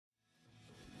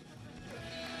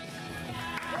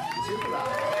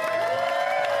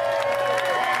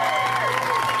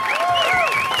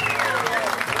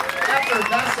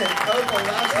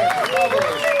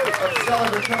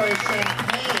celebratory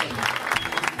champagne.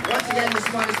 Once again, the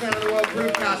smartest man in the world,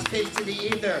 Brewcast, takes to the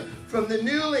ether from the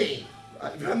newly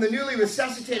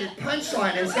resuscitated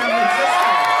Punchline in San Francisco.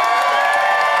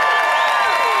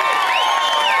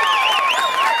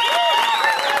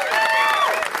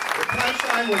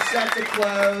 Was set to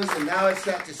close, and now it's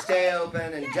set to stay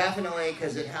open, and definitely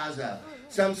because it has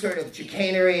some sort of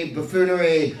chicanery,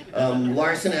 buffoonery,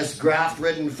 larcenous,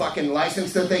 graft-ridden fucking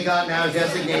license that they got now,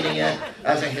 designating it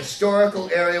as a historical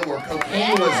area where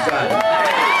cocaine was done.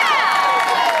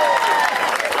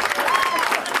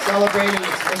 Celebrating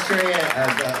its history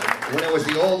as when it was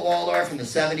the old Waldorf in the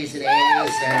 70s and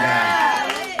 80s,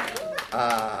 and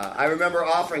I remember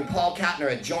offering Paul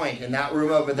Kattner a joint in that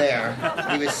room over there.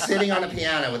 He was sitting on a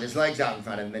piano with his legs out in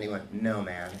front of him, and he went, "No,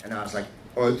 man." And I was like,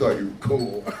 "Oh, I thought you were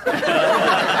cool."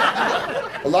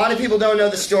 A lot of people don't know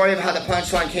the story of how the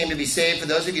Punchline came to be saved. For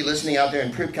those of you listening out there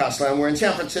in Prupcast land, we're in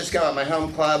San Francisco at my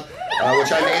home club,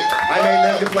 which I made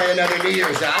them to play another New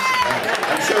Year's Act.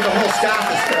 I'm sure the whole staff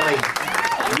is fairly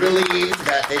relieved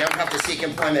that they don't have to seek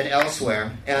employment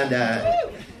elsewhere, and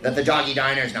that the Doggy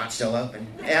Diner is not still open.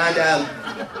 And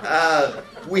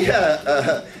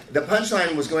the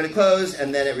Punchline was going to close,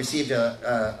 and then it received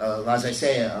as I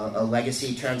say, a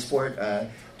legacy transport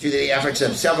due to the efforts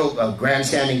of several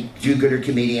grandstanding do-gooder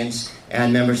comedians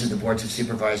and members of the boards of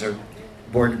supervisory.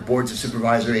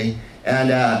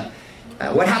 And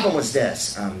what happened was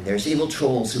this. There's evil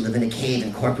trolls who live in a cave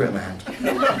in corporate land.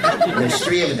 And there's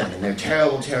 3 of them, and they're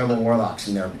terrible, terrible warlocks,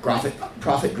 and they're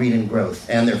Profit, Greed, and Growth,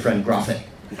 and their friend Groffit.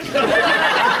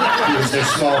 He was their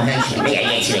small henchman. May I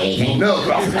get you anything? No,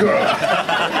 Groffit, girl.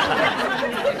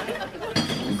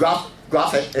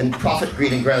 Groffit and Profit,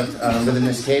 Greed, and Growth live in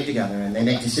this cave together, and they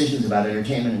make decisions about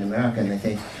entertainment in America, and they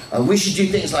think, we should do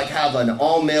things like have an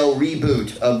all-male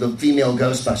reboot of the female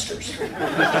Ghostbusters.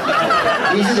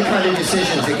 These are the kind of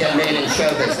decisions that get made in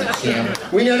show business, you know.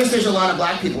 We notice there's a lot of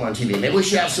black people on TV. Maybe we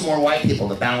should have some more white people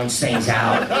to balance things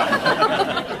out.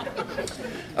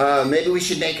 Maybe we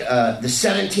should make the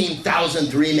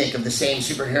 17,000th remake of the same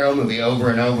superhero movie over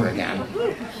and over again.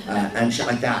 And shit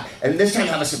like that. And this time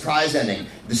have a surprise ending.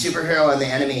 The superhero and the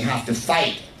enemy have to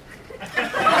fight.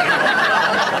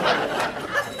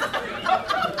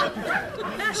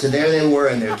 So there they were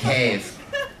in their cave.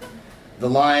 The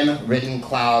lime-ridden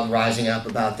cloud rising up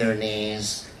about their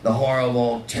knees. The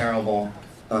horrible, terrible,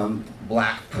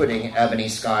 black pudding ebony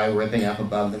sky ripping up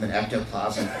above them, and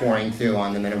ectoplasm pouring through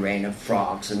on them in a rain of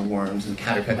frogs and worms and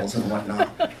caterpickles and whatnot.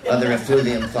 Other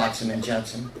effluvium, flotsam and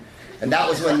jetsam. And that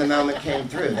was when the moment came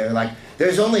through. They were like,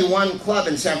 there's only one club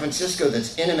in San Francisco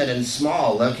that's intimate and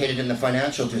small, located in the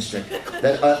financial district,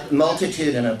 that a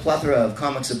multitude and a plethora of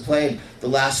comics have played the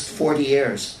last 40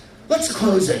 years. Let's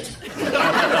close it.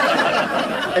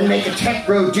 And make a tech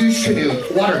bro douche canoe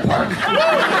water park.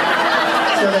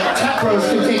 So that tech bros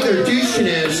can take their douche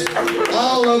canoes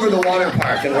all over the water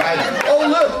park and ride. Oh,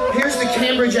 look, here's the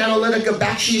Cambridge Analytica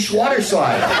backsheesh water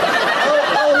slide.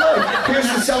 Oh, look, here's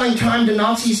the selling time to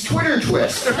Nazis Twitter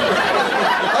twist.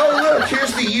 Oh, look,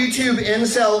 here's the YouTube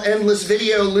incel endless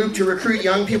video loop to recruit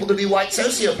young people to be white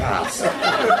sociopaths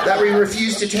that we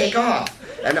refuse to take off.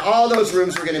 And all those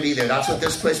rooms were going to be there. That's what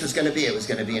this place was going to be. It was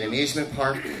going to be an amusement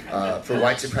park for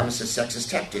white supremacist,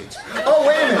 sexist tech dudes. Oh,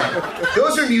 wait a minute.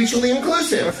 Those are mutually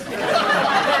inclusive.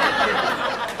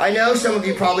 I know some of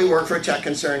you probably work for a tech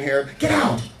concern here. Get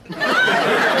out.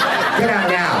 Get out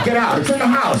now. Get out. It's in the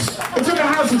house. It's in the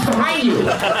house. It's behind you.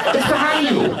 It's behind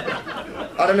you.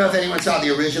 I don't know if anyone saw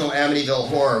the original Amityville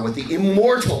Horror with the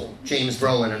immortal James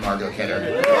Brolin and Margot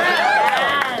Kidder.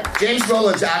 James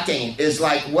Brolin's acting is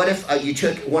like, what if you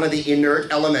took one of the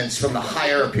inert elements from the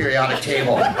higher periodic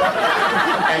table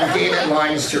and gave it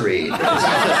lines to read.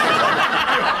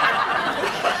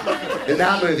 In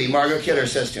that movie, Margot Kidder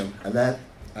says to him,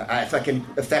 if I can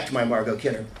affect my Margot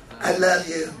Kidder, I love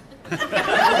you.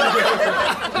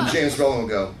 And James Brolin will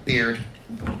go, beard.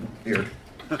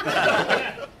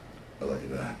 I love you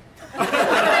back.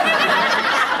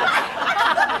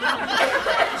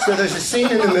 So there's a scene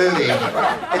in the movie.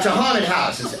 It's a haunted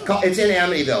house. It's in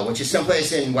Amityville, which is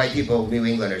someplace in white people, New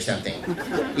England or something.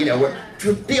 You know, where,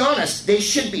 to be honest, they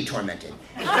should be tormented.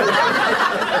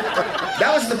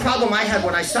 That was the problem I had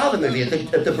when I saw the movie at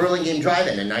the Burlingame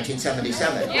Drive-In in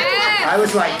 1977. Yeah. I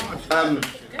was like,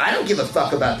 I don't give a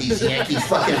fuck about these Yankee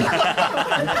fucking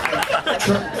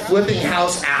flipping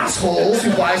house assholes who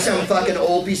buy some fucking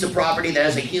old piece of property that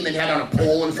has a human head on a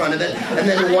pole in front of it and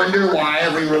then wonder why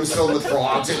every room's filled with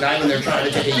frogs at night when they're trying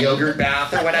to take a yogurt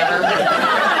bath or whatever.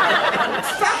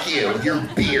 Fuck you with your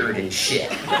beard and shit.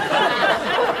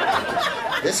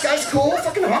 This guy's cool.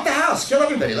 Fucking haunt the house. Kill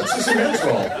everybody. Let's see some heads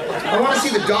roll. I want to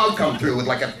see the dog come through with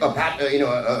like a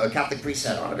Catholic priest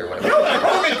head on it or whatever.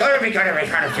 Oh my God,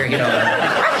 you know.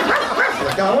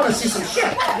 Like, no, I want to see some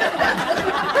shit.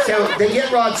 So they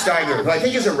get Rod Steiger, who I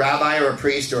think is a rabbi or a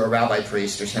priest or a rabbi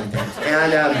priest or something,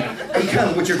 and they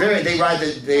come, which are they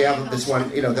have this one,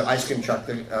 you know, the ice cream truck.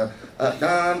 Dun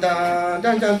dun dun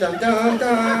dun dun dun dun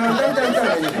dun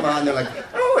dun, and you come on, they're like,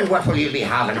 oh, and what will you be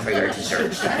having for your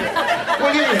dessert?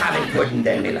 Well, you'll be having pudding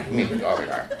then, be like, maybe over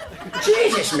there.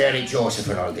 Jesus, Mary, Joseph,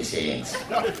 and all these things.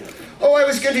 Oh, I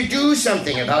was going to do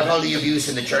something about all the abuse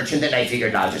in the church, and then I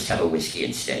figured I'll just have a whiskey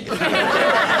instead.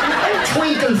 And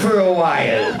twinkle for a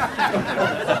while.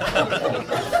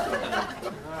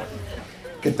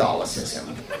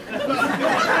 Catholicism.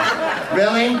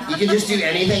 Really? You can just do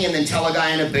anything and then tell a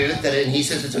guy in a booth and he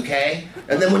says it's okay?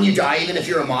 And then when you die, even if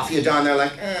you're a mafia don, they're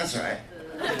like, that's all right.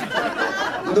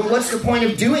 Well, then what's the point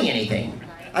of doing anything?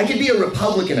 I could be a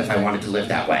Republican if I wanted to live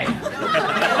that way.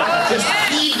 Just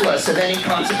heedless of any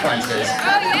consequences.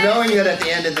 Knowing that at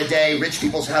the end of the day, rich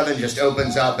people's heaven just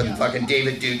opens up and fucking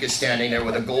David Duke is standing there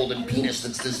with a golden penis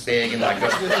that's this big and like,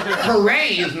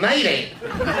 hooray, you've made it!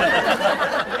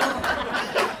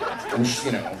 And,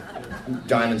 you know,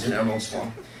 diamonds and emeralds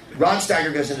fall. Rod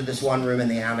Steiger goes into this one room in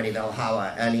the Amityville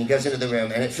Holla, and he goes into the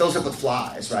room, and it fills up with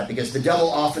flies, right? Because the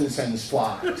devil often sends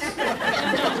flies.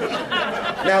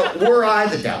 Now, were I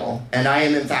the devil, and I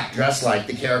am in fact dressed like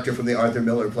the character from the Arthur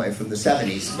Miller play from the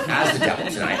 70s as the devil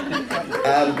tonight,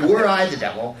 were I the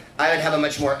devil, I would have a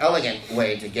much more elegant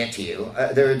way to get to you.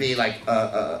 There would be like,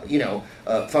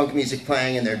 funk music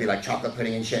playing, and there'd be like chocolate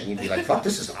pudding and shit, and you'd be like, fuck,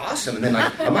 this is awesome. And then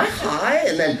like, am I high?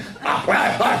 And then,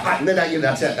 and then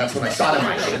that's it. That's when I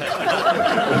sodomize you.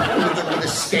 with a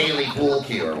scaly pool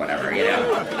cue or whatever, you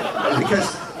know.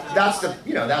 Because that's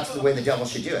the way the devil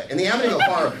should do it. In the Amityville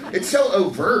Horror, it's so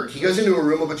overt. He goes into a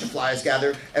room, a bunch of flies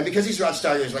gather, and because he's Rod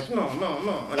Steiger, he's like, no,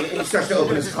 and he starts to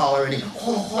open his collar, and he,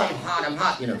 I'm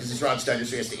hot, you know, because he's Rod Steiger,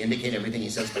 so he has to indicate everything he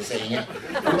says by saying it.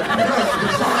 I'm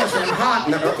hot,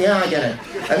 and yeah, I get it.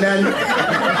 And then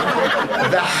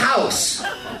the house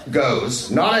goes,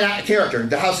 not a character,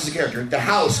 the house is a character, the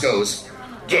house goes,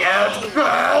 get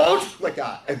out! Like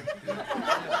that. And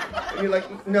you're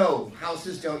like, no,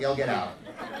 houses don't yell get out.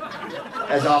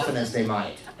 As often as they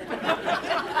might.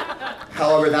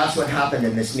 However, that's what happened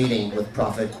in this meeting with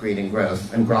Profit, Greed, and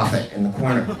Growth, and Groffit in the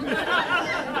corner.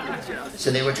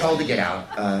 So they were told to get out,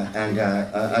 and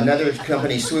another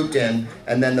company swooped in,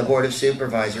 and then the Board of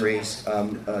Supervisories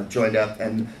joined up,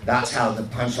 and that's how the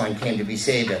Punchline came to be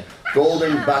saved. A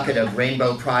golden bucket of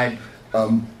Rainbow Pride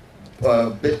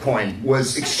Bitcoin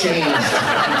was exchanged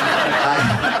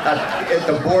at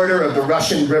the border of the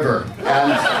Russian River,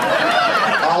 and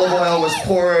olive oil was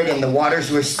poured, and the waters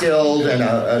were stilled, and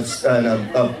a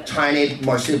tiny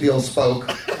marsupial spoke.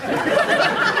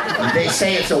 They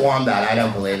say it's a wombat. I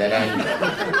don't believe it. And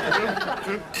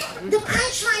the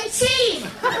Punchline saved.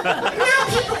 Now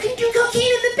people can do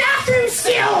cocaine in the bathroom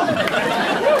still.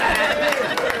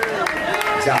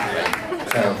 Exactly.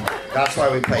 So that's why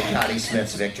we play Patti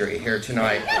Smith's Victory here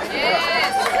tonight.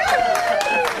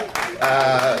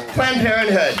 Planned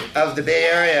Parenthood of the Bay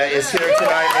Area is here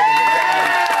tonight, ladies and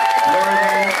gentlemen.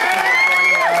 Northern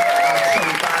California Action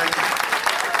Fund.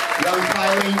 Young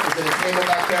Kylie is at a table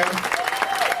back there.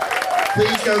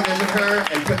 Please go visit her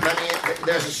and put money in.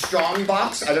 There's a strong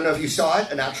box. I don't know if you saw it,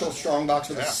 an actual strong box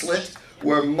with a slit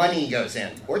where money goes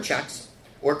in, or checks,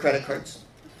 or credit cards.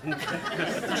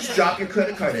 Just drop your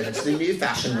credit card in. It's the new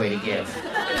fashion way to give.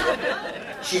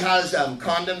 She has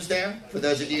condoms there for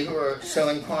those of you who are so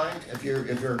inclined. If you're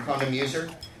a condom user.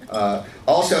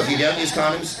 Also, if you don't use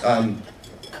condoms,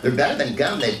 they're better than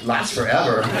gum. They last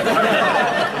forever.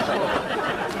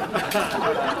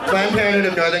 Planned Parenthood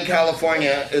of Northern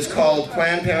California is called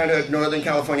Planned Parenthood Northern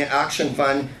California Action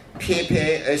Fund,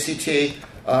 PPACT,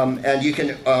 and you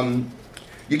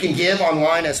can give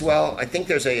online as well. I think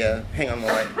there's a hang on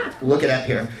while I look it up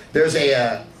here. There's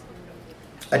a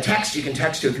text you can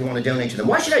text to if you want to donate to them.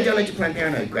 Why should I donate to Planned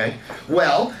Parenthood, Greg?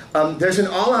 Well, there's an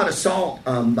all-out assault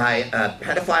by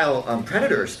pedophile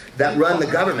predators that run the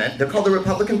government. They're called the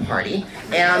Republican Party,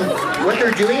 and what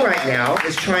they're doing right now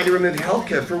is trying to remove health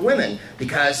care for women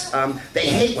because they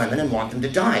hate women and want them to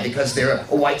die because they're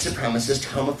a white supremacist,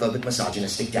 homophobic,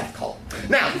 misogynistic death cult.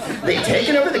 Now, they've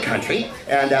taken over the country,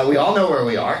 and we all know where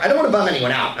we are. I don't want to bum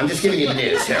anyone out. I'm just giving you the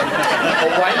news here.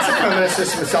 A white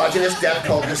supremacist, misogynist death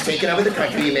cult has taken over the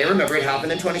country. You may remember it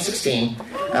happened in 2016.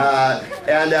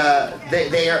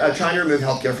 They are trying to remove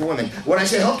healthcare for women. When I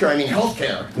say healthcare, I mean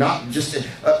healthcare, not just...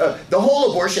 the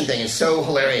whole abortion thing is so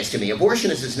hilarious to me.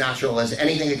 Abortion is as natural as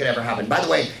anything that could ever happen. By the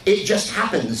way, it just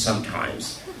happens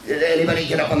sometimes. Anybody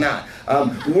get up on that?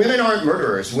 Women aren't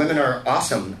murderers. Women are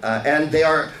awesome. And they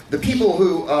are the people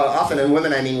who often, and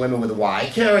women I mean women with a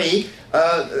Y,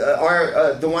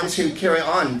 are the ones who carry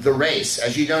on the race.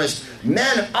 As you notice,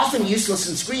 men often useless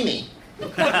and screamy.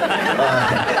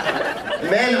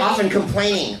 Men often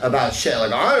complaining about shit.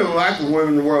 Like, I don't like the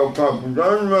Women's World Cup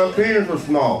because my penis was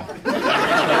small.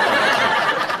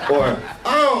 Or,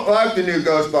 I don't like the new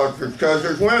Ghostbusters because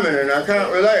there's women and I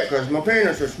can't relate because my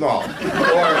penis is small. Or,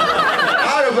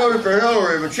 I'd have voted for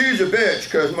Hillary, but she's a bitch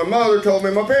because my mother told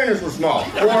me my penis was small.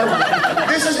 Or,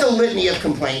 this is the litany of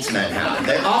complaints men have.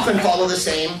 They often follow the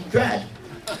same thread.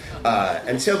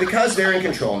 And so because they're in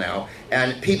control now,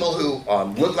 and people who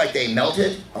look like they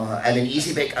melted at an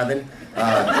easy-bake oven,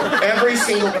 every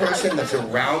single person that's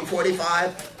around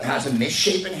 45 has a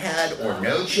misshapen head or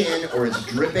no chin or is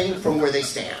dripping from where they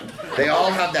stand. They all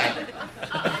have that.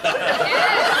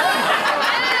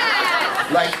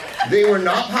 Like, they were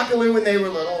not popular when they were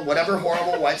little. Whatever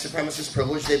horrible white supremacist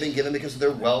privilege they've been given because of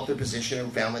their wealth or position or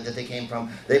family that they came from,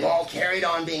 they've all carried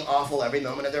on being awful every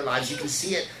moment of their lives. You can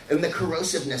see it in the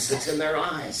corrosiveness that's in their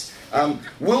eyes.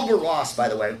 Wilbur Ross, by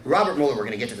the way, Robert Mueller, we're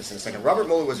going to get to this in a second. Robert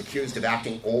Mueller was accused of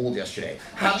acting old yesterday.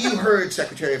 Have you heard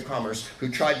Secretary of Commerce who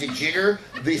tried to jigger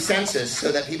the census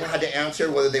so that people had to answer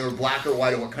whether they were black or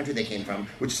white or what country they came from,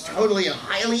 which is totally and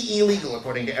highly illegal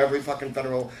according to every fucking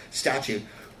federal statute.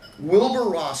 Wilbur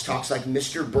Ross talks like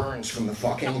Mr. Burns from the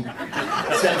fucking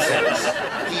Simpsons.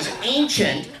 He's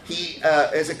ancient. He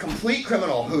is a complete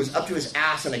criminal who's up to his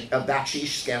ass in a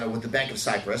backsheesh scandal with the Bank of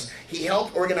Cyprus. He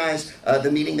helped organize the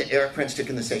meeting that Eric Prince took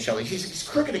in the Seychelles. He's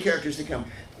crooked of characters to come.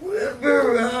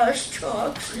 Wilbur Ross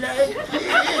talks like this.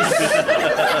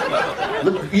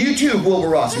 Look, YouTube Wilbur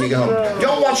Ross when you go home.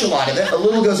 Don't watch a lot of it. A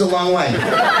little goes a long way.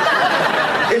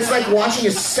 It's like watching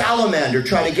a salamander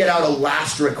try to get out a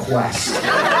last request.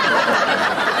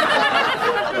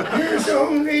 There's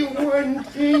only one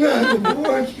thing I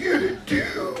want you to do.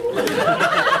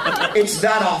 It's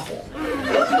that awful.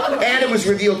 And it was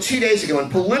revealed 2 days ago in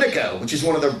Politico, which is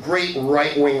one of the great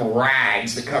right-wing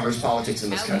rags that covers politics in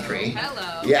this country.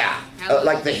 Hello. Yeah,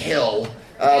 like The Hill.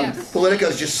 Yes. Politico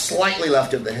is just slightly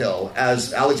left of The Hill,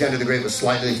 as Alexander the Great was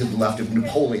slightly to the left of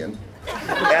Napoleon.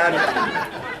 And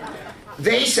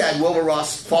they said Wilbur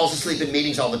Ross falls asleep in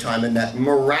meetings all the time and that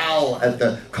morale at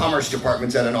the Commerce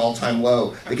Department's at an all-time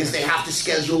low because they have to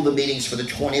schedule the meetings for the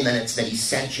 20 minutes that he's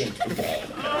sentient today.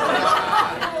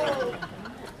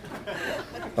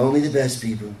 Only the best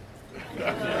people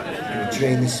will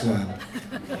drain the swamp.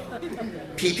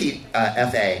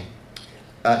 PPFA.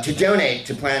 To donate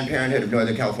to Planned Parenthood of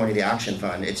Northern California, the Action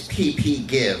Fund, it's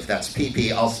PPGive. That's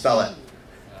PP. I'll spell it.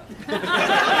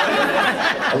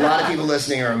 A lot of people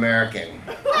listening are American.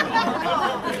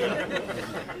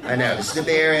 I know. This is the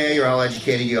Bay Area. You're all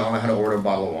educated. You all know how to order a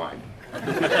bottle of wine.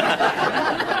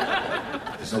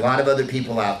 There's a lot of other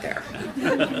people out there.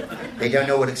 They don't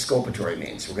know what exculpatory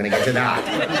means. We're going to get to that.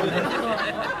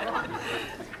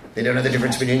 They don't know the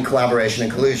difference between collaboration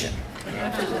and collusion.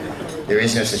 There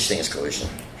is no such thing as collusion.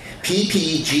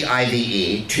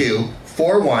 PPGIVE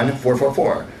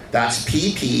 241444. That's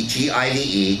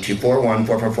PPGIVE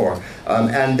 241444.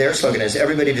 And their slogan is,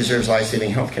 everybody deserves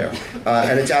life-saving health care.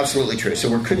 And it's absolutely true. So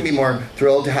we couldn't be more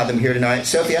thrilled to have them here tonight.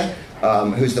 Sophia,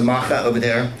 who's the macha over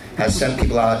there, has sent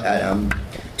people out at,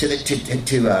 to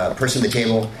person at the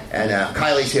table. And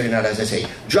Kylie's here tonight, as I say.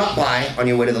 Drop by on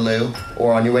your way to the loo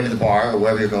or on your way to the bar or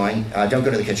wherever you're going. Don't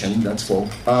go to the kitchen. That's full.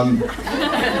 And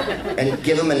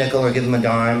give them a nickel or give them a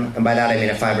dime. And by that I mean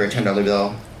a $5 or a $10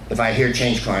 bill. If I hear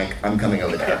change clank, I'm coming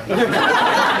over there.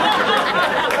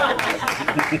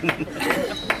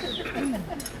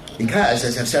 Because,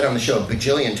 as I've said on the show a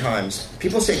bajillion times,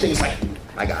 people say things like,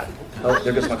 I got it. Oh,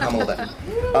 there goes my comment a little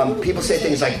bit. People say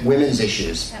things like women's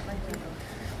issues.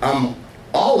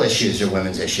 All issues are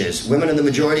women's issues. Women are the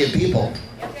majority of people.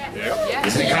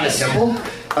 Isn't it kind of simple?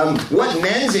 What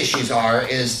men's issues are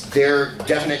is their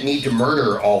definite need to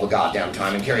murder all the goddamn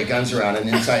time and carry guns around and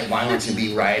incite violence and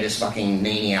be riotous fucking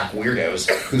maniac weirdos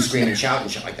who scream and shout and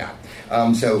shit like that.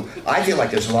 So I feel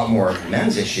like there's a lot more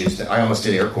men's issues that I almost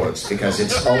did air quotes because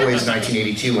it's always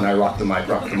 1982 when I rock the mic.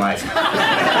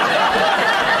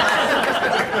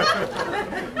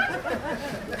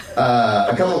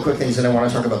 A couple of quick things that I want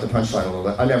to talk about the punchline a little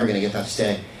bit. I'm never going to get that to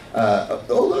stay.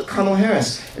 Oh, look, Kamala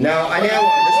Harris. Now, I know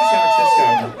this is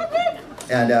San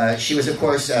Francisco, and she was, of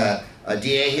course, a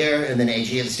DA here and then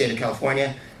AG of the state of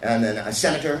California. and then a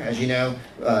senator, as you know,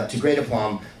 to great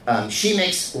aplomb. She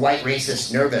makes white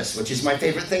racists nervous, which is my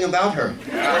favorite thing about her.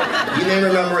 You may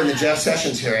remember in the Jeff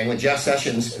Sessions hearing, when Jeff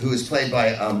Sessions, who is played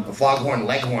by Foghorn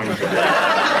Leghorn,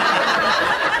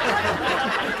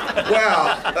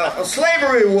 well,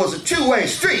 slavery was a two-way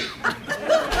street.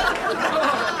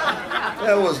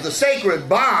 There was the sacred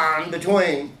bond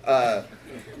between,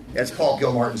 as Paul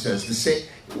Gilmartin says,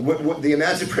 the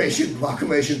Emancipation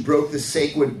Proclamation broke the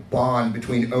sacred bond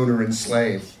between owner and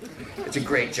slave. It's a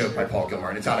great joke by Paul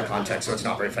Gilmartin. It's out of context, so it's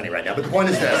not very funny right now. But the point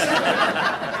is this.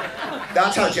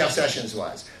 That's how Jeff Sessions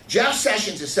was. Jeff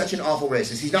Sessions is such an awful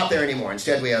racist. He's not there anymore.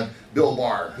 Instead, we have Bill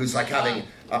Barr, who's like having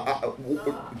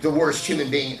the worst human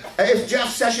being. If Jeff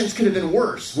Sessions could have been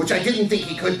worse, which I didn't think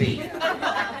he could be,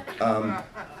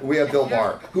 we have Bill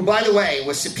Barr, who, by the way,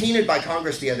 was subpoenaed by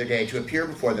Congress the other day to appear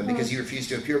before them because he refused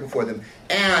to appear before them,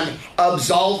 and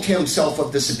absolved himself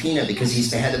of the subpoena because he's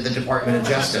the head of the Department of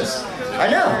Justice. I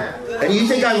know. And you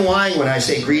think I'm lying when I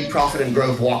say greed, profit, and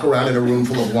growth walk around in a room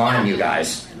full of lime, you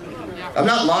guys. I'm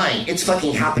not lying. It's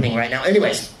fucking happening right now.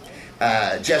 Anyways,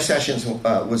 Jeff Sessions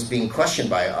was being questioned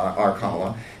by our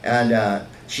Kamala, and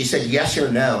she said yes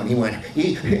or no, and he went,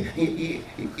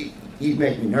 you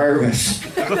make me nervous.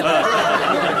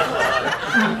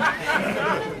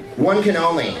 One can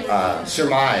only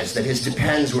surmise that his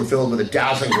depends were filled with a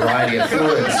dazzling variety of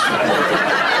fluids.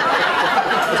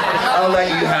 I'll let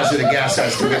you hazard a guess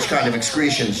as to which kind of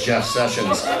excretions Jeff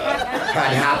Sessions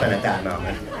had happen at that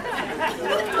moment.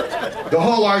 The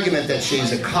whole argument that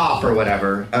she's a cop or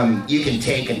whatever, you can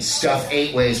take and stuff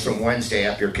 8 ways from Wednesday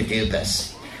up your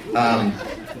caduceus.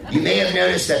 You may have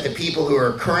noticed that the people who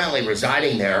are currently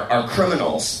residing there are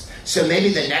criminals. So maybe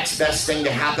the next best thing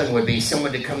to happen would be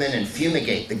someone to come in and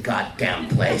fumigate the goddamn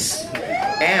place.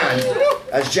 And,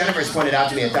 as Jennifer's pointed out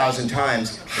to me 1,000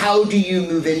 times, how do you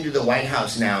move into the White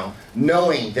House now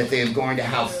knowing that they're going to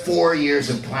have 4 years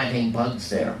of planting bugs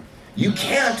there? You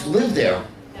can't live there.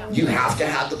 You have to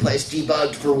have the place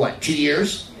debugged for, 2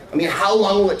 years? I mean, how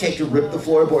long will it take to rip the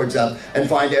floorboards up and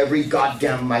find every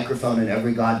goddamn microphone and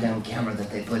every goddamn camera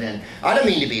that they put in? I don't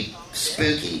mean to be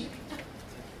spooky,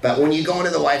 but when you go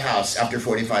into the White House after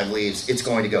 45 leaves, it's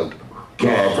going to go,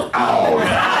 get out.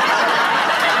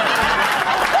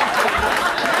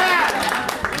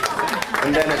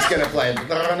 And then it's going to play, right?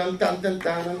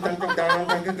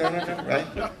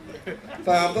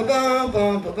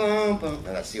 And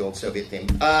that's the old Soviet theme.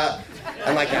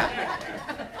 And like that.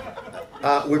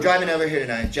 We're driving over here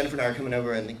tonight. Jennifer and I are coming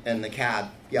over in the cab.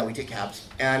 Yeah, we take cabs.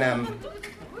 And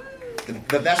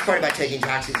the best part about taking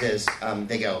taxis is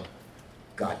they go,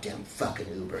 goddamn fucking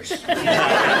Ubers.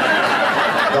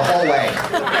 The whole way.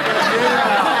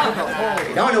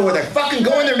 Now I know where they're fucking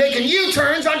going. They're making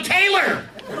U-turns on Taylor.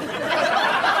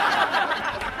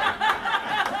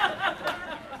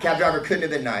 Cab driver couldn't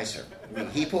have been nicer.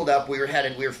 He pulled up. We were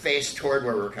faced toward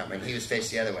where we were coming. He was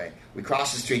faced the other way. We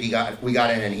crossed the street. We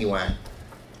got in, and he went,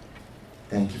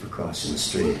 "Thank you for crossing the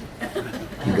street.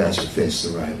 You guys are faced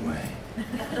the right way."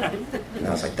 And I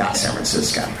was like, "That's San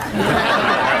Francisco."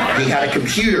 He had a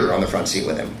computer on the front seat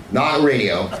with him, not a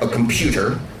radio, a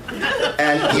computer,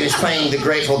 and he was playing the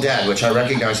Grateful Dead, which I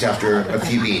recognized after a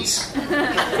few beats.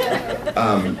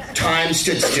 Time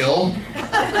stood still.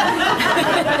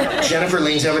 Jennifer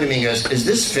leans over to me and goes, "Is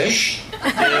this Fish?"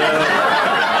 And I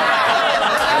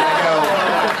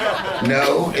go,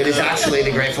 "No, it is actually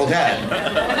the Grateful Dead."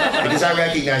 Because I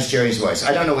recognized Jerry's voice.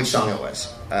 I don't know which song it was,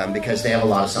 because they have a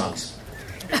lot of songs.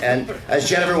 And as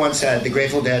Jennifer once said, the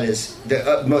Grateful Dead is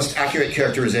the most accurate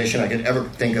characterization I could ever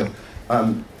think of.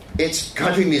 It's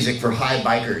country music for high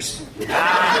bikers.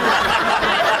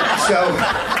 So,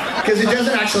 because it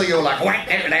doesn't actually go like,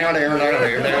 it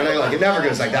never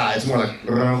goes like that. It's more like,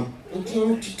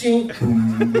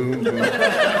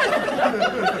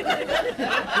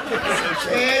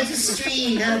 there's a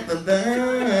street up above.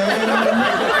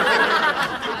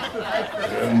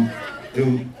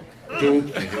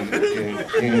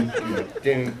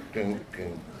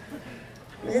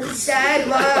 There's a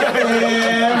sidewalk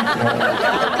there.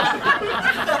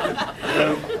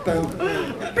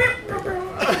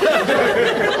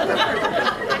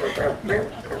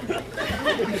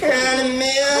 And a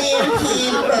million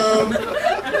people.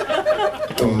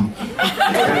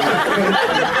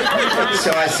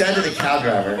 So I said to the cab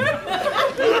driver,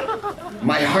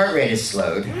 "My heart rate is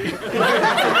slowed.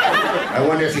 I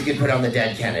wonder if you could put on the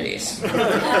Dead Kennedys."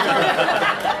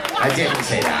 I didn't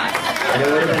say that. And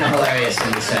it would have been a hilarious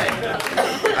thing to say.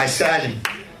 I said,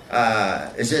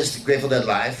 "Is this Grateful Dead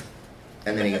live?"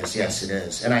 And then he goes, "Yes, it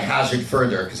is." And I hazarded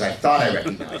further, because I thought I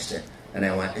recognized it. And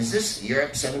I went, is this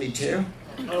Europe 72?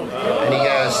 And he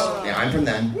goes, yeah, I'm from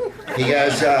then. He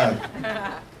goes,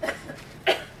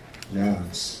 no,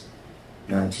 it's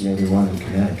 1981 in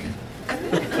Connecticut.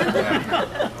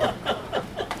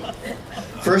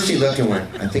 First he looked and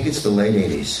went, I think it's the late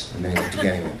 80s. And then he looked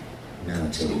again and went, no,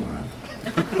 it's 81.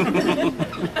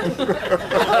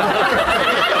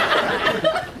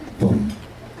 Boom.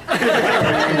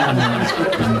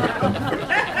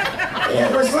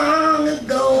 It was long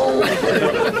ago.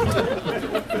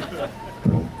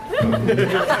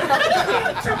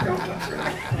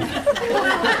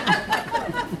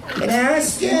 And I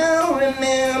still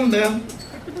remember.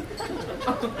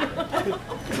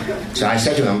 So I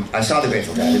said to him, I saw the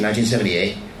Grateful Dead in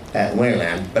 1978 at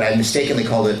Winterland, but I mistakenly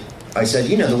called it, I said,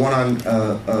 you know, the one on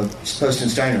Post and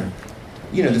Steiner,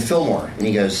 you know, the Fillmore. And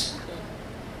he goes,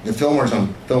 the Fillmore's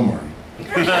on Fillmore.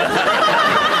 And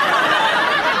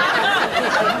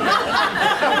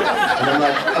I'm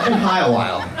like, I've been high a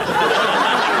while.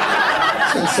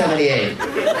 Since 78.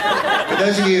 For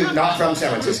those of you not from San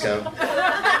Francisco,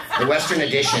 the Western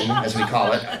Addition, as we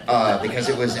call it, because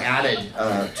it was added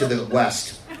to the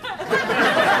West.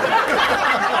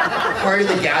 Part of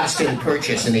the Gadsden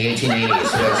purchase in the 1880s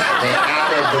was they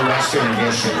added the Western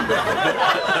Addition.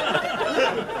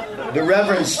 The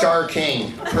Reverend Starr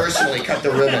King personally cut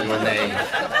the ribbon when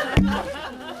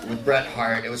with Bret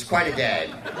Hart. It was quite a day.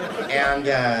 And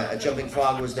a Jumping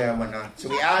Frog was there and whatnot. So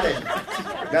we added.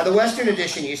 Now the Western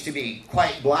Addition used to be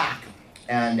quite black.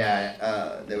 And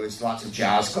there was lots of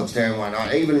jazz clubs there and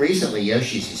whatnot. Even recently,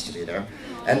 Yoshi's used to be there.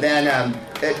 And then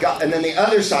and then the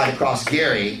other side across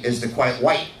Geary is the quite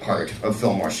white part of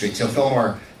Fillmore Street. So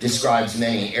Fillmore describes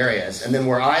many areas. And then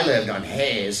where I lived on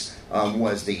Hayes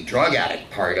was the drug addict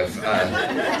part of.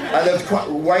 I lived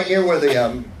right near where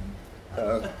the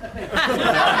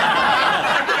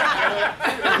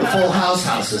Full House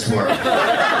houses were.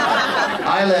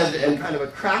 I lived in kind of a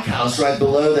crack house right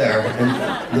below there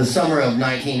in the summer of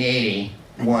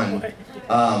 1981.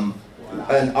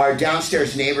 And our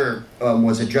downstairs neighbor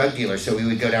was a drug dealer, so we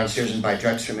would go downstairs and buy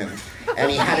drugs from him.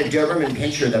 And he had a Doberman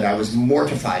Pinscher that I was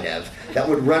mortified of that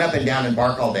would run up and down and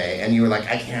bark all day, and you were like,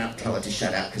 I can't tell it to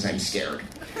shut up because I'm scared.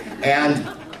 And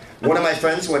one of my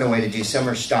friends went away to do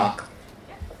summer stock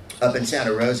up in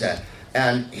Santa Rosa,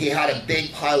 and he had a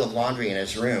big pile of laundry in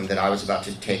his room that I was about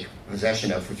to take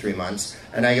possession of for 3 months.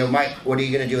 And I go, Mike, what are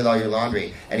you going to do with all your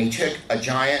laundry? And he took a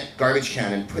giant garbage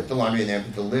can and put the laundry in there,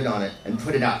 put the lid on it, and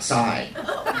put it outside.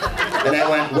 And I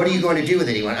went, what are you going to do with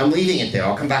it? He went, I'm leaving it there.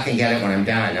 I'll come back and get it when I'm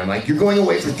done. I'm like, you're going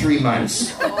away for 3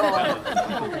 months.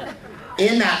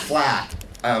 In that flat,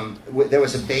 there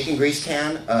was a bacon grease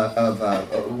can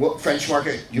of French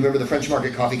Market. Do you remember the French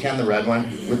Market coffee can, the red one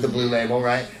with the blue label,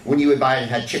 right? When you would buy it, it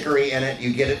had chicory in it.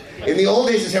 You get it. In the old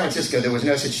days in San Francisco, there was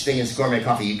no such thing as gourmet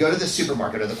coffee. You'd go to the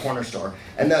supermarket or the corner store,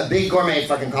 and the big gourmet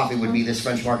fucking coffee would be this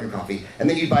French Market coffee. And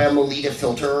then you'd buy a Melita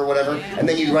filter or whatever, and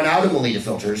then you'd run out of Melita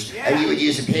filters, and you would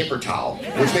use a paper towel,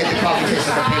 which made the coffee taste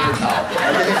like a paper towel.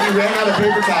 And then if you ran out of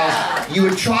paper towels, you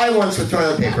would try once with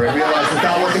toilet paper and realize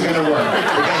that wasn't going to work.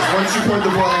 Because once you poured the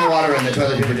boiling water in, the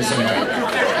toilet paper disintegrated.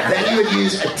 Then you would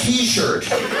use a t-shirt.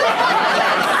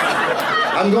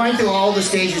 I'm going through all the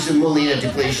stages of Melita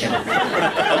depletion.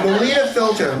 A Melita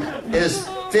filter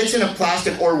fits in a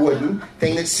plastic or wooden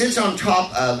thing that sits on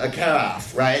top of a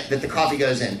carafe, right, that the coffee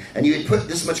goes in. And you would put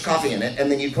this much coffee in it,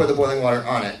 and then you'd pour the boiling water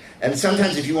on it. And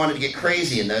sometimes if you wanted to get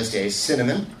crazy in those days,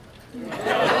 cinnamon.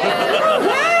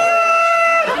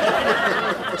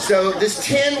 So this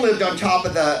tin lived on top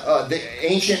of the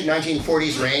ancient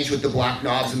 1940s range with the black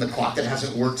knobs and the clock that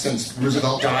hasn't worked since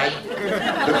Roosevelt died.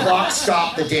 The clock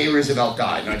stopped the day Roosevelt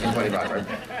died, 1925. Right?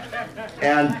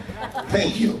 And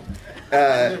thank you.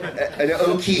 An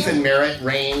O'Keefe and Merritt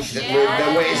range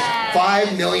that weighs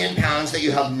 5 million pounds that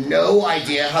you have no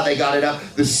idea how they got it up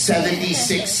the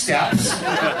 76 steps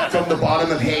from the bottom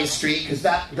of Hayes Street, because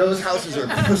those houses are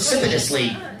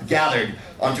precipitously gathered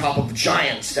on top of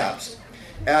giant steps.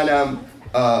 And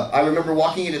I remember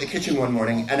walking into the kitchen one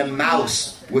morning, and a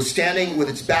mouse was standing with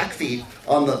its back feet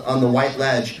on the white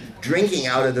ledge, drinking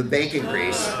out of the bacon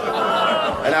grease.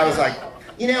 And I was like,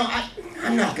 you know,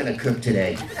 I'm not going to cook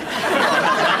today.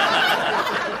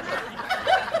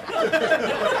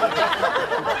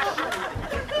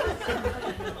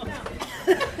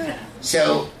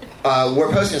 So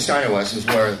where Post and Steiner was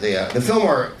where the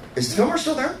Fillmore. Is the Fillmore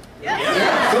still there?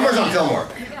 Yeah. Fillmore's on Fillmore,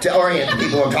 to orient the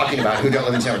people I'm talking about who don't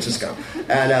live in San Francisco.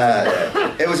 And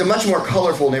It was a much more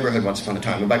colorful neighborhood once upon a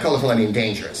time, and by colorful I mean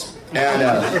dangerous,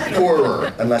 and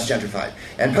poorer and less gentrified.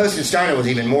 And Post and Steiner was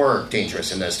even more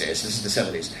dangerous in those days. This is the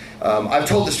 70s. I've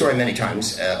told the story many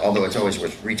times, although it's always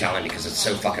worth retelling because it's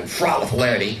so fucking fraught with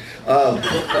hilarity.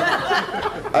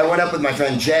 I went up with my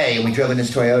friend Jay, and we drove in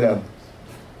his Toyota.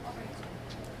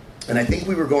 And I think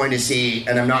we were going to see,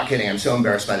 and I'm not kidding, I'm so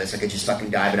embarrassed by this, I could just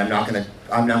fucking die, but I'm not gonna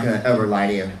ever lie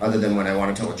to you, other than when I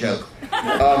want to tell a joke.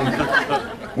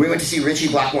 We went to see Richie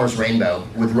Blackmore's Rainbow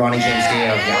with Ronnie James Dio.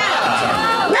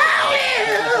 Yeah, long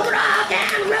live rock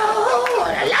and roll,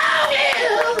 long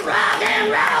live rock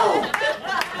and roll.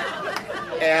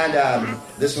 And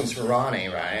this one's for Ronnie,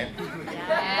 right?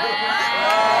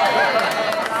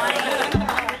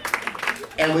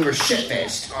 And we were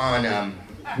shit-faced on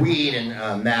weed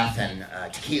and meth and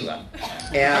tequila.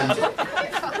 And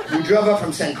we drove up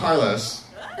from San Carlos,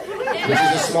 which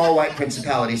is a small white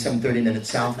principality some 30 minutes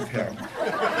south of here.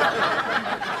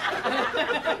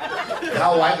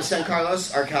 How white was San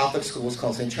Carlos? Our Catholic school was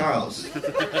called St. Charles.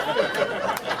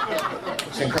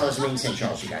 St. Carlos means St.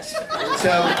 Charles, you guys.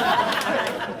 So,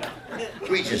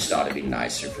 we just thought it'd be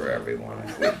nicer for everyone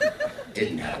if we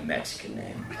didn't have a Mexican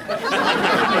name.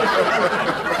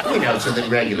 You know, so that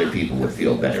regular people would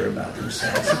feel better about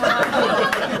themselves.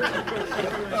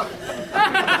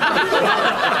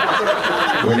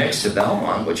 We're next to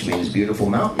Belmont, which means beautiful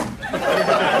mountain.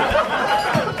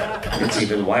 It's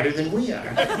even whiter than we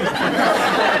are.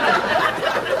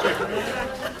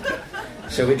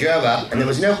 So we drove up, and there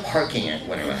was no parking at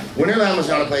Winterland. Winterland was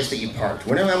not a place that you parked.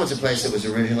 Winterland was a place that was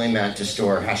originally meant to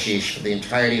store hashish for the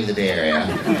entirety of the Bay Area.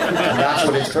 And that's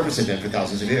what its purpose had been for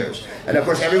thousands of years. And of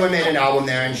course, everyone made an album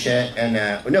there and shit, and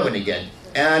nobody did.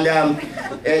 And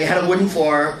it had a wooden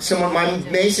floor. My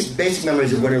basic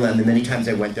memories of Winterland, the many times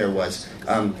I went there, was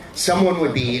someone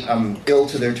would be ill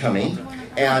to their tummy,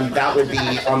 and that would be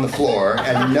on the floor,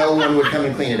 and no one would come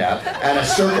and clean it up, and a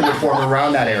circle would form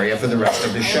around that area for the rest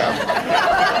of the show.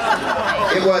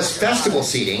 It was festival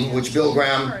seating, which Bill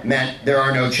Graham meant there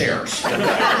are no chairs.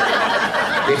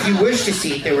 If you wished to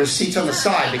seat, there were seats on the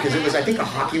side, because it was, I think, a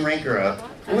hockey rink or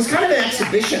it was kind of an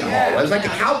exhibition hall. It was like the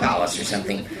Cow Palace or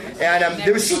something. And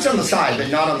there were seats on the side, but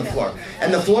not on the floor.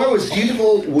 And the floor was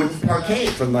beautiful wooden parquet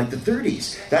from like the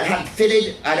 30s that had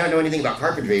fitted, I don't know anything about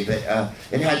carpentry, but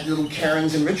it had little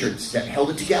Karens and Richards that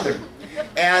held it together.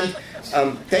 And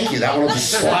thank you, that one will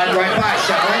just slide right by,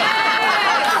 shall we?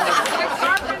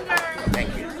 Thank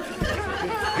you.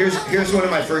 Here's one of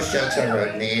my first jokes I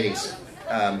wrote in the 80s.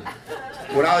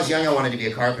 When I was young, I wanted to be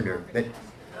a carpenter, but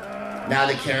now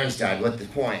that Karen's died, what's the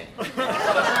point?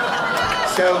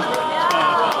 So,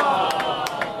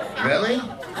 really?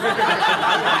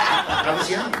 I was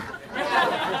young.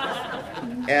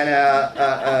 And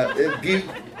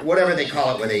whatever they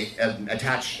call it, where they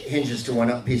attach hinges to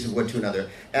one piece of wood to another.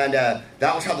 And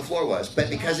that was how the floor was. But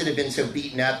because it had been so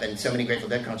beaten up and so many Grateful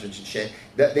Dead concerts and shit,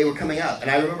 they were coming up. And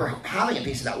I remember having a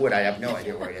piece of that wood. I have no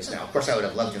idea where it is now. Of course, I would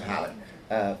have loved to have it.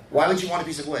 Why would you want a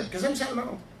piece of wood? Because I'm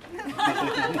sentimental.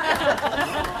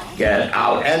 Get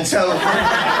out. And so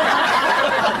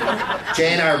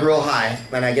Jay and I are real high,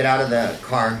 and I get out of the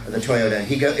car, the Toyota.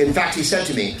 In fact, he said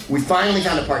to me, we finally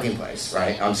found a parking place,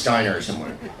 right, on Steiner or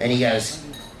somewhere. And he goes,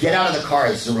 get out of the car,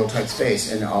 this is a real tight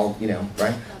space, and I'll,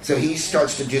 right? So he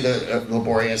starts to do the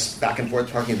laborious back and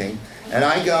forth parking thing. And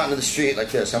I go out into the street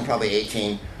like this. I'm probably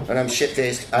 18, and I'm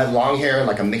shit-faced. I have long hair and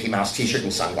like a Mickey Mouse t-shirt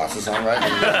and sunglasses on, right?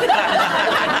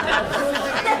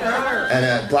 And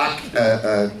a black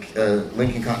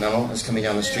Lincoln Continental is coming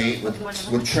down the street with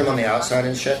trim on the outside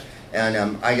and shit. And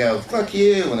I go, fuck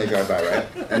you, when they drive by, right?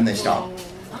 And they stop.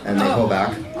 And they pull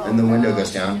back, and the window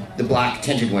goes down. The black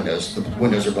tinted windows. The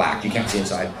windows are black. You can't see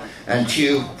inside. And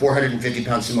two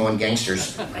 450-pound Samoan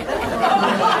gangsters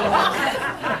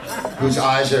whose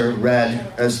eyes are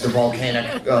red as the volcanic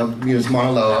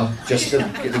Mauna Loa, just the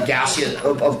gaseous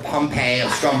of Pompeii,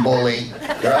 of Stromboli.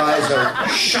 Their eyes are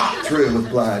shot through with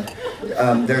blood.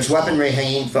 There's weaponry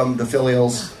hanging from the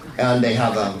filials, and they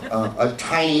have a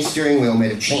tiny steering wheel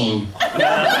made of chain.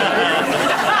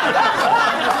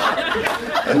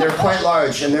 And they're quite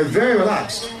large, and they're very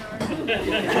relaxed.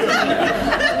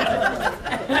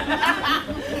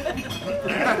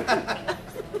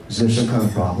 Is there some kind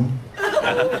of problem?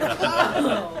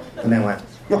 And I went,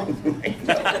 oh my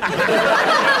God.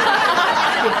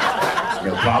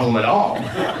 No problem at all.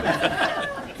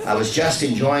 I was just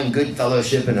enjoying good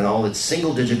fellowship in all its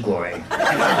single-digit glory.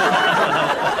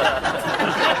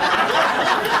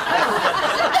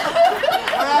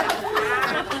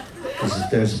 Because if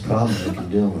there's a problem, we can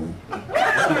deal with it.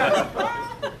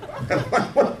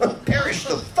 Perish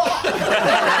the thought!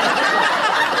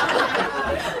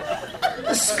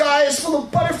 The sky is full full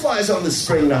of butterflies on the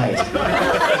spring night.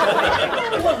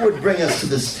 What would bring us to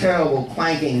this terrible,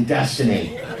 clanking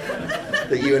destiny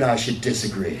that you and I should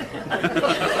disagree?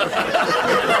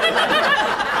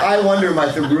 I wonder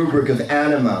might the rubric of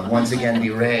anima once again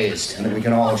be raised, and that we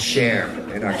can all share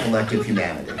in our collective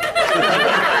humanity.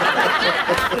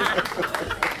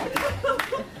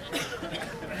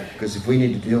 Because if we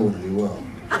need to deal with it, we will.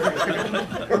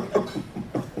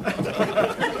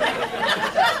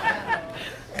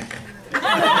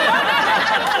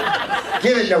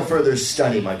 Give it no further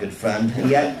study, my good friend, and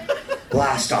yet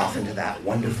blast off into that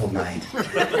wonderful night.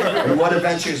 And what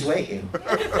adventures wait you?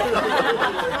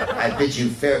 I bid you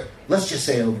fair... Let's just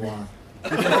say au revoir.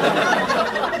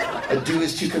 Adieu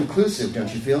is too conclusive,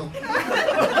 don't you feel?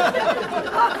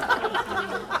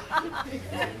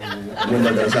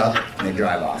 Window goes up, and they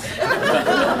drive off.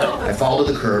 I fall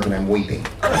to the curb, and I'm weeping.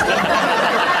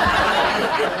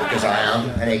 Because I am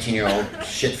an 18-year-old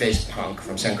shit-faced punk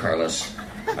from San Carlos.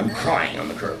 I'm crying on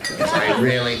the curb because I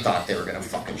really thought they were going to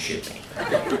fucking shoot me.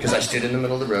 Because I stood in the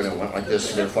middle of the road and went like this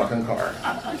to their fucking car.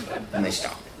 And they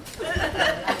stopped.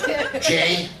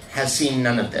 Jay has seen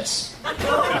none of this.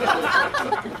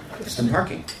 Just in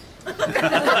parking. He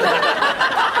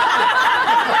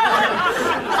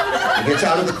gets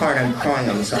out of the car and I'm crying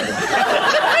on the sidewalk.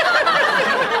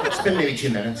 It's been maybe 2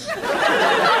 minutes.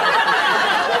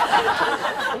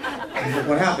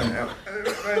 What happened?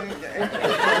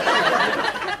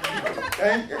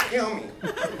 Kill me.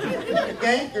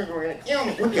 Gangsters were gonna kill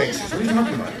me. What gangsters? What are you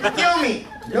talking about? Kill me!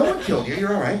 No one killed you,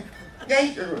 you're alright.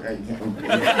 Gangsters were gonna kill me.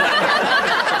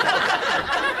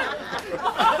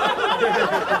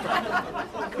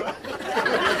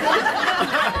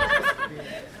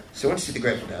 So I went to see the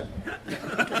Grateful Dead.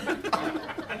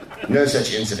 No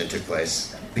such incident took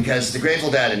place. Because the Grateful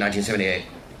Dead in 1978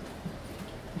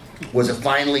 was a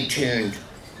finely tuned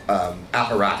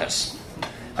apparatus.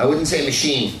 I wouldn't say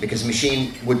machine, because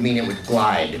machine would mean it would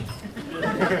glide.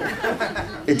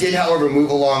 It did, however, move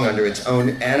along under its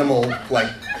own animal,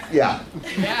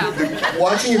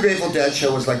 watching a Grateful Dead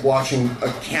show was like watching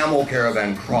a camel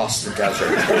caravan cross the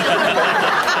desert.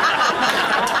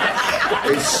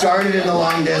 It started in the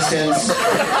long distance, the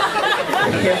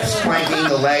hips clanking,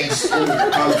 the legs in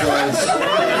confluence,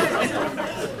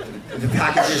 the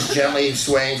packages gently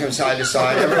swaying from side to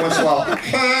side. Every once in a while,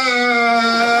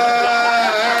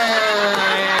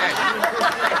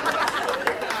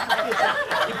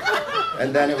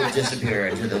 and then it would disappear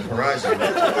into the horizon.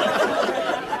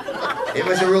 It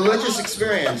was a religious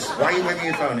experience. Why are you waving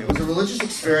your phone? It was a religious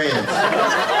experience.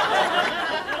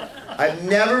 I've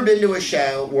never been to a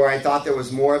show where I thought there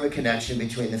was more of a connection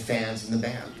between the fans and the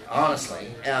band,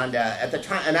 honestly. And at the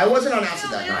time, and I wasn't on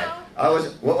acid that night. I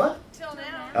was, what? Till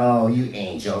now. Oh, you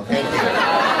angel. Thank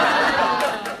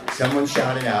you. Someone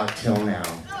shouted out, till now.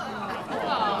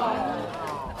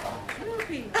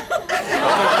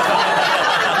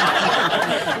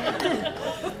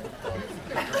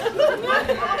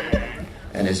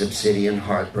 And his obsidian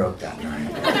heart broke that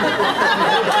night.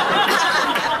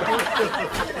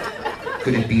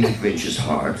 Could it be the Grinch's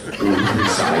heart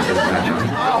inside his night?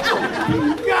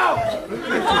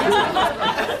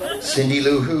 Cindy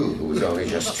Lou Who was only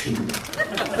just 2.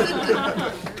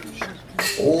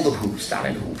 All the Who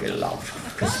started who beloved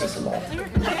Christmas love.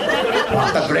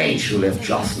 But the Grinch who lived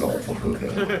just north of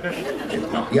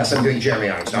Whoville. Yes, I'm doing Jeremy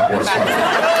Irons, not Boris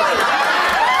Karloff.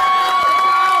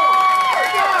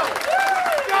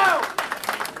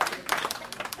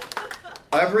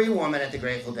 Every woman at the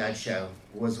Grateful Dead show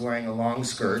was wearing a long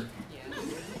skirt,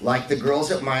 like the girls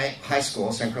at my high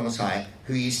school, St. Carlos High,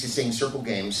 who used to sing circle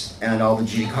games and all the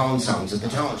Judy Collins songs at the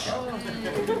talent show.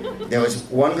 There was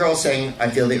one girl saying, I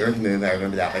Feel the Earth Move, I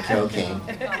remember that, by Carole King.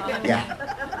 Yeah.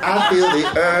 I feel the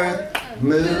earth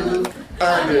move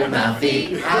under my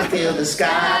feet. I feel the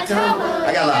sky tumble.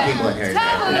 I got a lot of people in here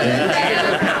today.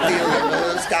 I feel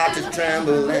the sky just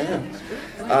trembling.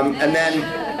 And then...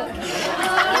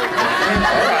 Oh,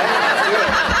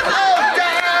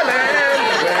 darling,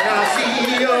 when I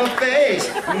see your face,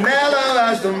 mellow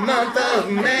as the month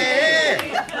of May.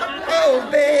 Oh,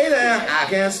 baby, I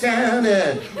can't stand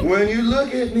it when you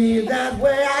look at me that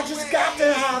way. I just got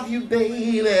to have you,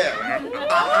 baby.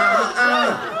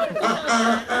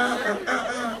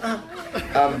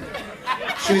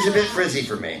 She was a bit frizzy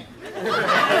for me.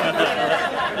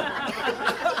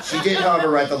 She did, however,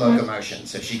 write the locomotion,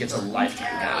 so she gets a lifetime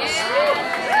pass.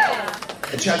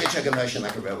 A chugga emotion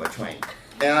like a railway train.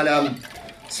 And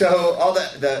so all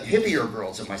the hippier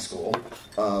girls at my school,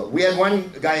 we had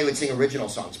one guy who would sing original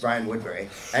songs, Brian Woodbury,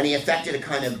 and he affected a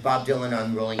kind of Bob Dylan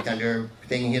on Rolling Thunder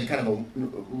thing. He had kind of a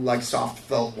like soft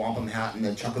felt wampum hat and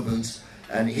the chukka boots.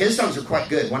 And his songs are quite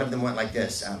good. One of them went like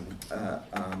this.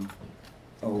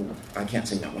 I can't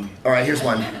sing that one. All right, here's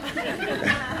one.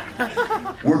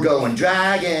 We're going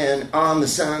dragging on the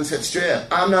Sunset Strip.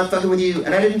 I'm not fucking with you,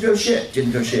 and I didn't throw shit.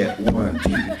 Didn't throw shit. 1,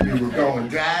 2, 3. We're going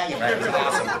dragging. Right, it was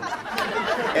awesome.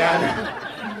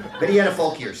 But he had a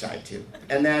folkier side too.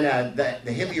 And then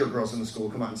the hippier girls in the school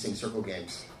would come out and sing circle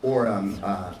games. Or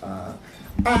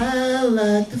I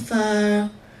like the fire.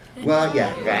 Well,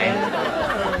 yeah, right.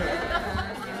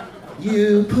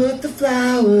 You put the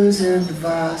flowers in the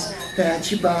vase that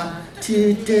you bought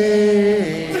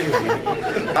today.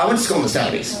 I went to school in the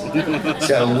 70s.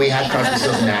 So we had Crosby,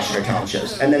 Stills and Nash at our talent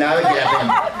shows. And then I would get up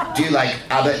and do like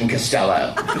Abbott and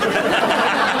Costello.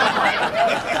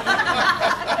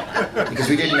 Because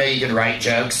we didn't know you could write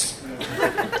jokes.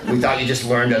 We thought you just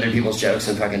learned other people's jokes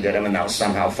and fucking did them, and that was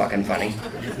somehow fucking funny.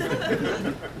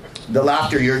 The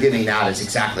laughter you're giving now is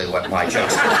exactly what my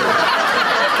jokes are.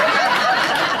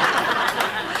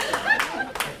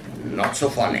 Not so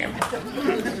funny.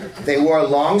 They wore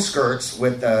long skirts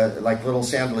with like little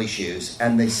sandally shoes,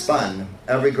 and they spun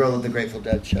every girl at the Grateful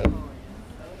Dead show.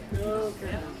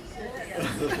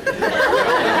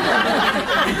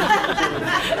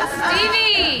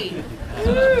 Stevie!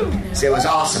 So it was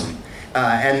awesome.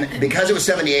 And because it was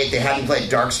 78, they hadn't played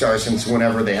Dark Star since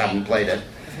whenever they hadn't played it.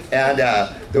 And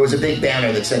there was a big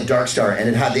banner that said Dark Star, and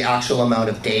it had the actual amount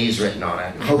of days written on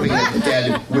it, hoping that the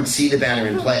Dead would see the banner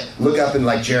and play it. Look up and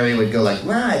like Jerry would go like,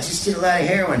 wow, I just did a lot of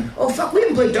heroin. Oh, fuck, we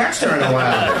haven't played Dark Star in a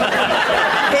while.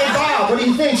 Hey, Bob, what do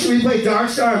you think? Should we play Dark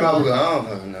Star? And Bob would go, oh,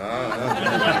 no.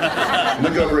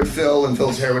 Look over at Phil, and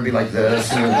Phil's hair would be like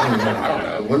this. And I don't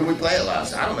know. When did we play it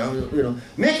last? I don't know. You know,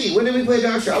 Mickey, when did we play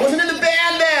Dark Star? I wasn't in the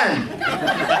band then.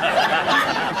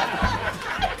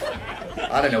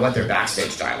 I don't know what their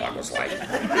backstage dialogue was like.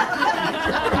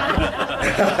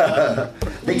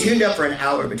 They tuned up for an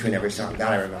hour between every song.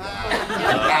 That I remember.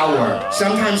 An hour.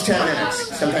 Sometimes 10 minutes.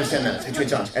 Sometimes 10 minutes between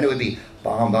songs. And it would be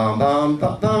bum bum bum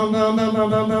bum bum bum bum bum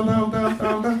bum bum bum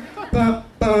bum bum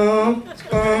bum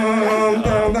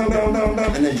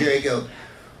bum. And then Jerry go,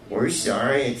 we're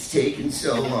sorry it's taken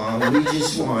so long. We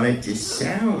just want it to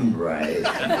sound right.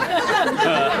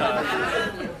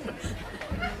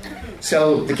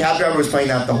 So the cab driver was playing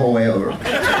that the whole way over. The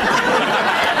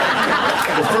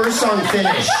first song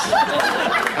finished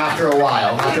after a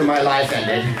while, after my life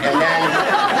ended. And then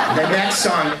the next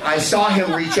song, I saw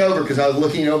him reach over because I was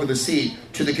looking over the seat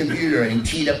to the computer, and he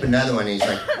teed up another one, and he's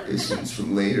like, this one's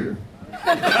from later.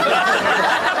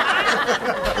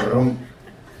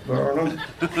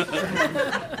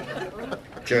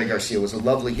 Jerry Garcia was a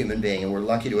lovely human being, and we're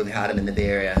lucky to have had him in the Bay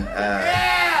Area.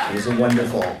 He was a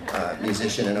wonderful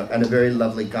musician and a very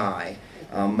lovely guy.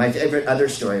 My favorite other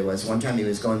story was one time he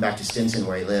was going back to Stinson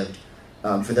where he lived.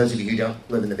 For those of you who don't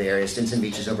live in the Bay Area, Stinson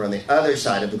Beach is over on the other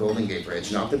side of the Golden Gate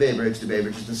Bridge, not the Bay Bridge. The Bay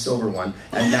Bridge is the silver one,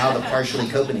 and now the partially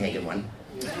Copenhagen one.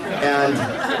 And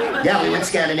yeah, we went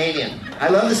Scandinavian. I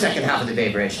love the second half of the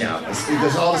Bay Bridge now.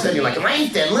 Because all of a sudden you're like, am I in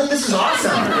Finland? This is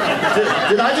awesome.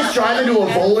 Did I just drive into a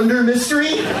Volander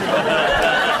mystery?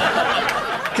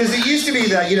 Because it used to be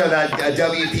that, you know, that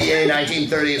WPA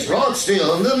 1930s, Rod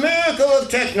Steel and the miracle of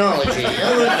technology.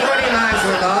 Over 40 lives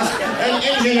were lost, and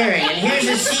engineering, and here's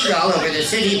a seagull over the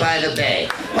city by the bay.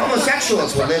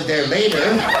 Homosexuals will live there later.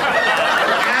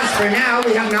 As for now,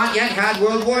 we have not yet had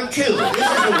World War II. This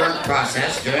is a work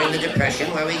process during the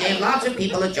Depression where we gave lots of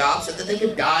people a job so that they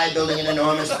could die building an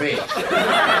enormous bridge to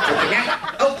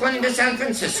connect Oakland to San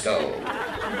Francisco.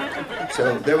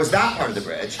 So there was that part of the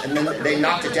bridge, and then they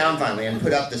knocked it down finally and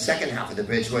put up the second half of the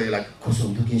bridge where you're like,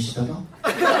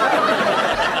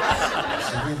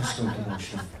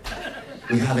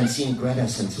 we haven't seen Greta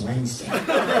since Wednesday.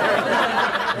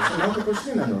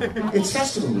 It's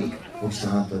festival week. I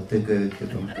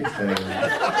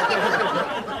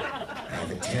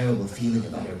have a terrible feeling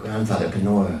about her grandfather,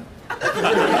 Kenora.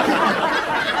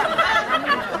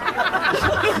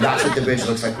 That's what the bridge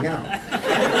looks like now.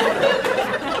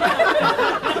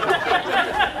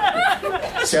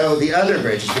 So the other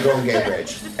bridge is the Golden Gate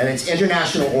Bridge, and it's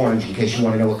international orange, in case you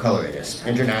want to know what color it is.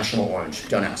 International orange,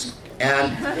 don't ask.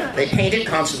 And they paint it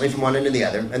constantly from one end to the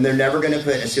other, and they're never going to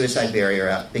put a suicide barrier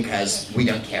up because we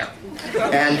don't care.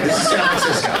 And this is San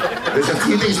Francisco. There's a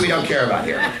few things we don't care about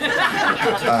here.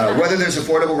 Whether there's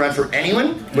affordable rent for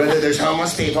anyone, whether there's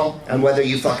homeless people, and whether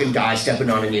you fucking die stepping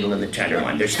on a needle in the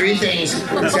Tenderloin. There's three things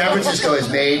that San Francisco has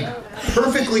made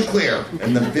perfectly clear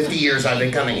in the 50 years I've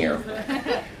been coming here.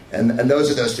 And those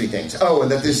are those three things. Oh,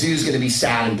 and that the zoo's going to be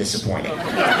sad and disappointing.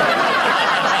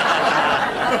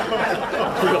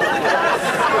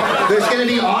 There's going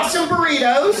to be awesome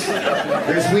burritos.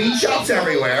 There's weed shops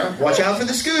everywhere. Watch out for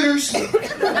the scooters.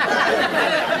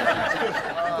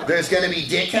 There's going to be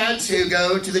dickheads who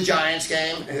go to the Giants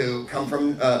game, who come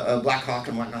from Black Hawk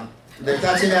and whatnot.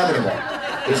 That's inevitable.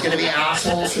 There's going to be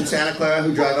assholes from Santa Clara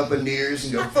who drive up on New Year's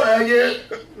and go, faggot.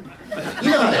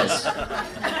 You know how it is.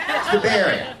 It's the Bay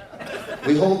Area.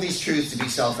 We hold these truths to be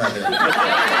self-evident.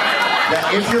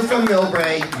 That if you're from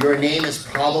Millbrae, your name is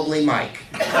probably Mike.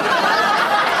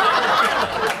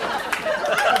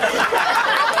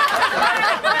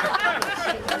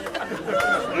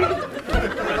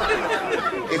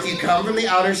 If you come from the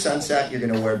outer Sunset, you're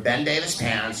going to wear Ben Davis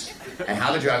pants and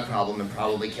have a drug problem and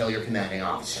probably kill your commanding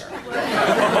officer.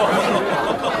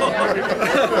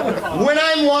 When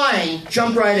I'm lying,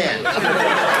 jump right in.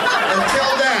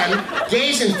 Until then,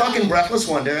 gaze in fucking breathless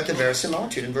wonder at the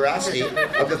verisimilitude and veracity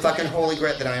of the fucking holy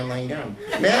grit that I am laying down.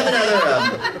 May I have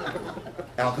another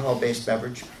alcohol-based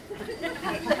beverage?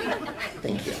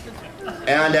 Thank you.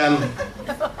 And I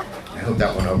hope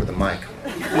that went over the mic.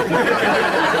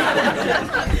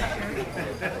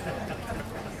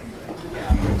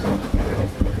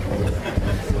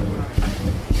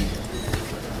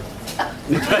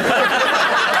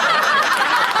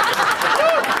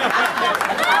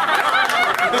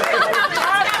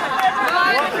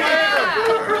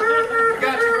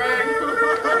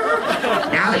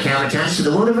 Now the camera turns to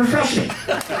the world of refreshment.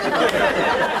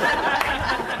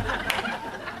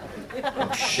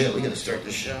 Oh shit, we gotta start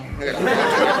this show.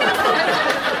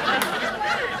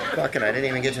 Fucking, I didn't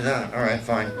even get to that. Alright,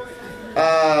 fine.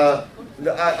 I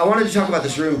wanted to talk about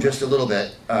this room just a little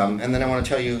bit, and then I want to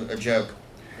tell you a joke.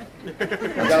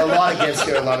 I've got a lot of gifts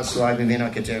here, a lot of slides we may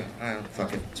not get to.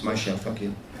 Fuck it, it's my show, fuck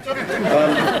you.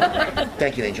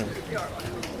 Thank you, Angel.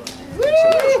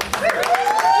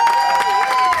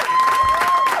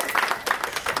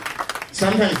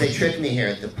 Sometimes they trick me here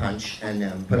at the Punch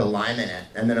and put a lime in it,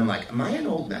 and then I'm like, am I in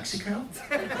Old Mexico?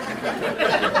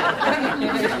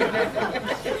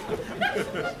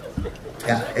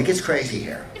 Yeah, it gets crazy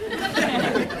here.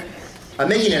 I'm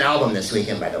making an album this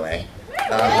weekend, by the way.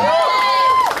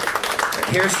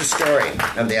 Here's the story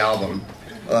of the album.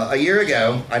 A year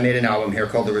ago, I made an album here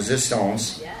called The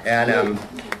Resistance, and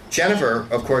Jennifer,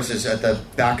 of course, is at the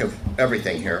back of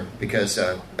everything here, because,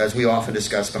 as we often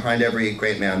discuss, behind every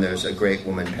great man, there's a great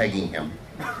woman pegging him.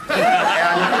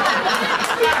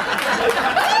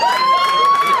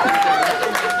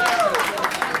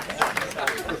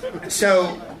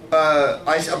 So,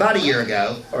 about a year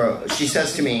ago, she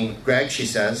says to me, Greg, she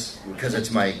says, because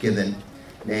it's my given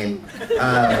name,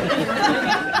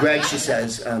 Greg, she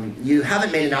says, you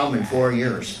haven't made an album in 4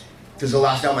 years. Because the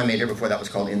last album I made here before that was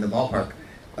called In the Ballpark.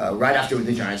 Right after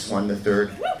the Giants won the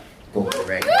third Golden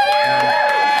Ring.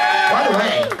 By the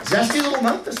way, zesty little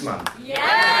month this month.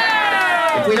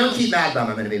 Yeah! If we don't keep Mad Bum,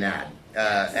 I'm going to be mad.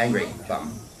 Angry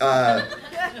Bum.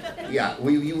 Yeah,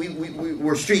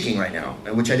 we're streaking right now,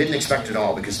 which I didn't expect at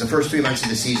all, because the first 3 months of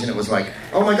the season it was like,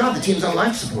 oh my god, the team's on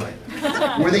life support.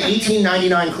 We're the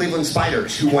 1899 Cleveland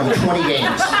Spiders who won 20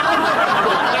 games.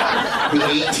 The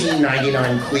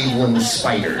 1899 Cleveland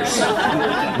Spiders.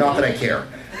 Not that I care.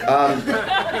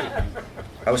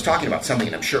 I was talking about something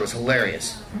and I'm sure it was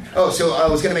hilarious. Oh, so I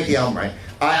was going to make the album, right?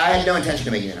 I had no intention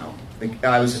of making an album.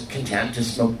 I was content to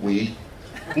smoke weed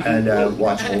and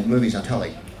watch old movies on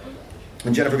telly.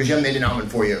 And Jennifer goes, you haven't made an album in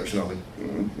 4 years. And I'm like,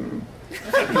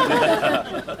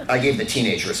 I gave the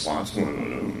teenage response.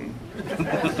 And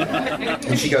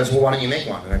she goes, well, why don't you make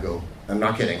one? And I go, I'm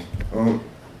not kidding.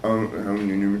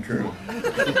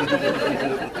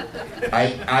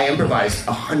 I improvise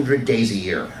 100 days a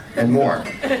year and more.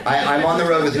 I'm on the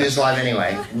road with News Live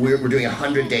anyway. We're doing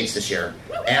 100 dates this year.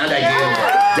 And I do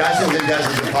dozens and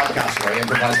dozens of podcasts where I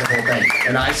improvise the whole thing.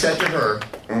 And I said to her,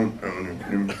 and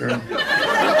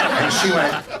she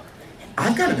went,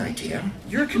 I've got an idea.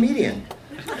 You're a comedian.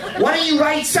 Why don't you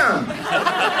write some?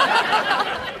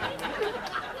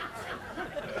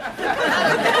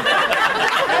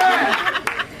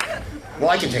 Well,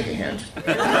 I can take a hint.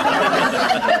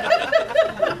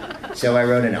 So I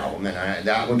wrote an album, and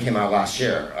that one came out last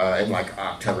year, in like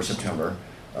October, September.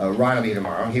 Ryan will be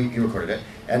tomorrow. He recorded it.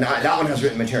 And that one has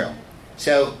written material.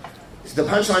 So the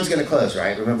Punchline's going to close,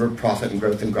 right? Remember Profit and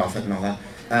Growth and Groffit and all that?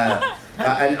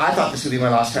 And I thought this would be my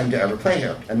last time to ever play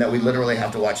here, and that we'd literally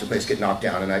have to watch the place get knocked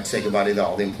down, and I'd say goodbye to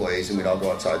all the employees, and we'd all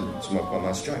go outside and smoke one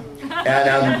last joint.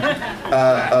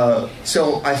 And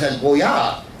so I said, well,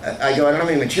 yeah. I go, I don't have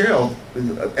any material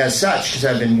as such, because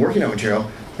I've been working on material,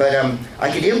 but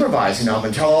I could improvise,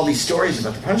 and tell all these stories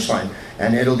about the Punchline,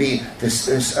 and it'll be this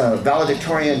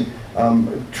valedictorian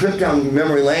trip down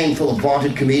memory lane full of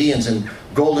vaunted comedians and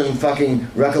golden fucking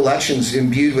recollections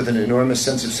imbued with an enormous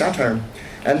sense of satire.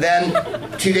 And then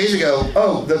 2 days ago,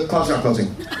 oh, the club's not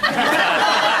closing.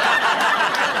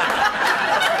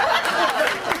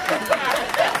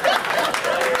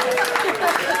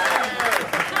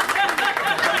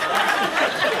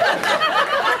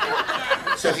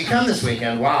 So if you come this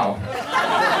weekend, wow.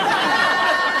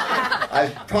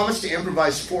 I've promised to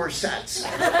improvise 4 sets.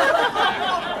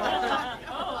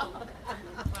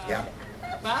 Yeah.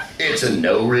 It's a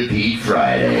no-repeat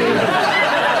Friday.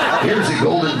 Here's a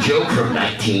golden joke from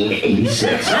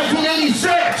 1986.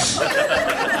 1986!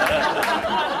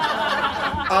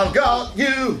 I've got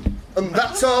you, and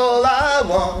that's all I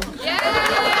want.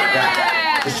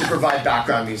 Yeah. This should provide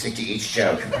background music to each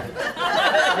joke.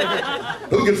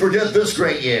 Who can forget this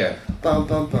great year? Bum,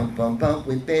 bum, bum, bum, bum.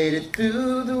 We made it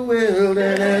through the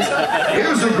wilderness.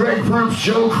 Here's a grapefruit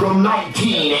joke from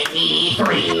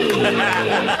 1983.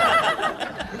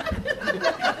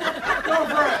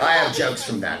 I have jokes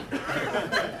from then.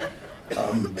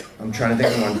 I'm trying to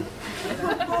think of one.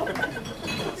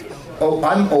 Oh,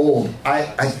 I'm old.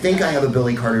 I think I have a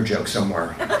Billy Carter joke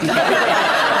somewhere.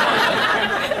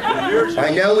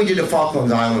 I know we did a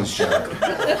Falkland Islands joke.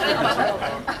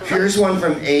 Here's one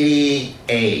from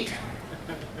 88.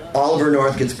 Oliver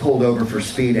North gets pulled over for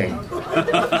speeding.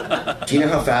 Do you know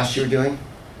how fast you were doing?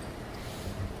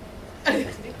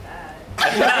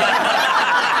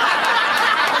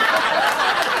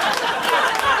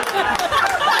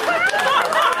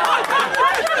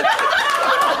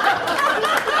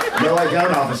 No, I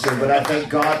don't, officer, but I thank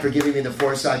God for giving me the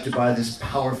foresight to buy this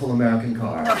powerful American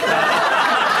car.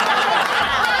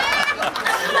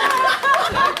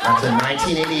 That's a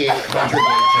 1988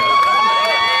 contraband joke.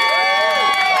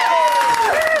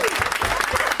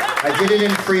 I did it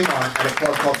in Fremont at a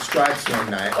club called Stripes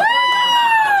one night.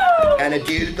 And a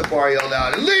dude at the bar yelled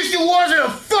out, "At least it wasn't a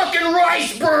fucking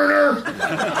rice burner!"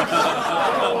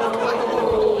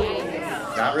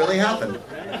 That really happened.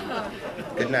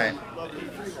 Good night.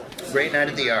 Great night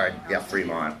at the Yard. Yeah,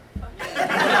 Fremont.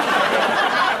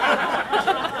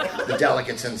 The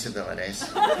delicate sensibilities.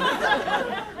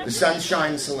 The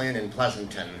Sunshine Saloon in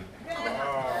Pleasanton.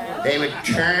 They would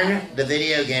turn the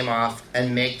video game off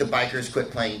and make the bikers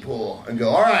quit playing pool and go,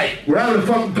 "All right, we're having a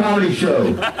fucking comedy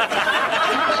show."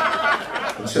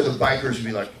 And so the bikers would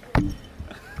be like,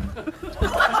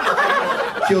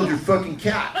 "Killed your fucking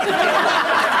cat."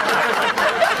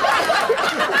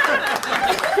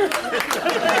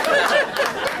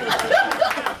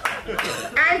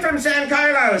 "I'm from San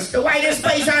Carlos, the whitest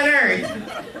place on earth.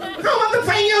 How about the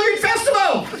Plain Yogurt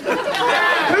Festival?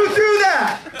 Who threw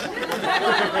that?"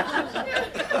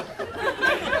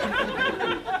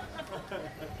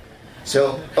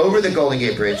 So, over the Golden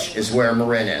Gate Bridge is where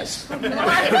Marin is.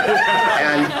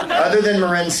 And other than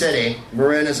Marin City,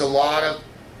 Marin is a lot of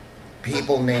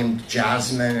people named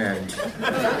Jasmine and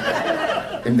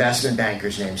investment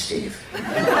bankers named Steve.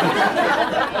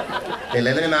 They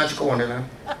live in a magical wonderland.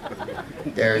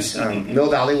 There's Mill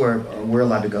Valley, where we're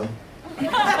allowed to go,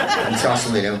 and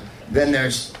Sausalito. Then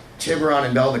there's Tiburon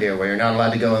and Belvedere, where you're not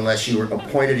allowed to go unless you were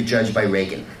appointed a judge by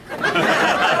Reagan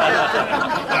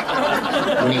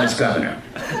when he was governor.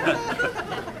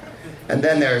 And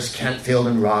then there's Kentfield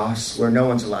and Ross, where no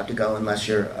one's allowed to go unless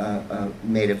you're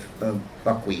made of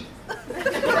buckwheat.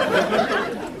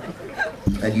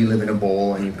 And you live in a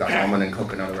bowl and you've got almond and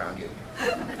coconut around you.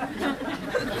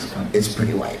 It's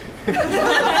pretty white.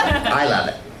 I love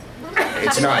it.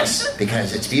 It's nice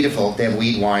because it's beautiful. They have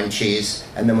weed, wine, cheese,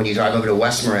 and then when you drive over to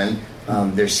West Marin,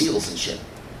 there's seals and shit.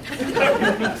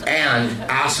 And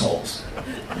assholes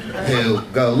who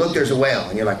go, "Look, there's a whale,"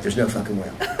 and you're like, "There's no fucking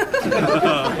whale."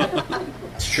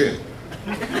 It's true.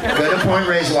 Go to Point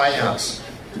Reyes White House.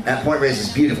 At Point Reyes is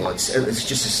beautiful. It's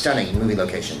just a stunning movie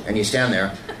location. And you stand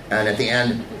there, and at the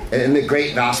end, in the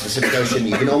great vast Pacific Ocean,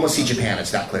 you can almost see Japan.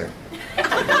 It's that clear.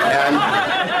 And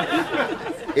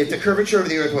if the curvature of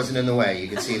the Earth wasn't in the way, you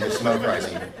could see the smoke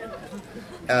rising.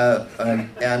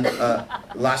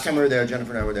 Last time we were there,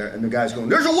 Jennifer and I were there, and the guy's going,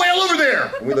 "There's a whale over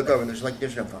there!" And we look over, and there's no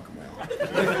fucking whale.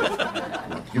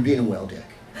 You're being a whale dick.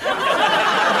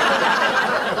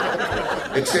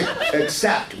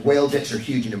 Except whale dicks are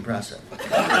huge and impressive.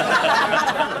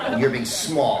 And you're being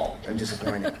small and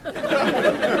disappointing.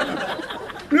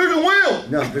 "There's a whale!"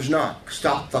 No, there's not.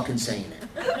 Stop fucking saying it.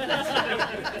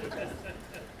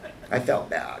 I felt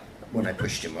bad when I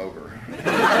pushed him over.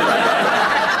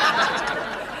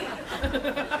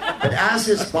 But as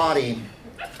his body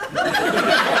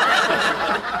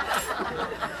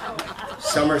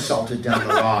somersaulted down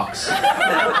the rocks,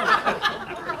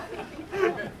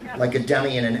 like a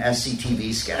dummy in an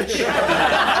SCTV sketch,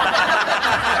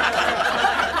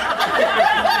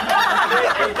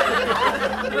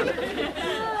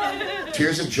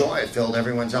 Tears of joy filled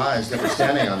everyone's eyes that were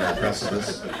standing on that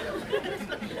precipice.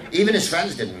 Even his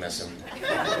friends didn't miss him.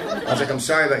 I was like, I'm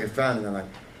sorry about your friend. And they're like,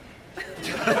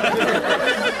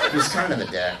 he's kind of a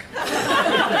dick.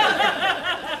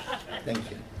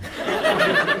 Thank you.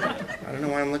 I don't know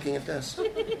why I'm looking at this.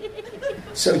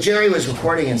 So Jerry was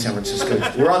recording in San Francisco.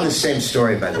 We're on the same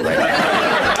story, by the way.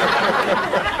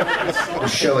 The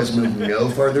show has moved no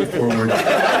further forward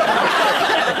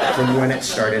from when it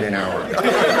started an hour ago.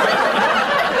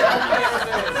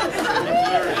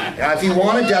 Now, if you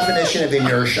want a definition of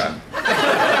inertia,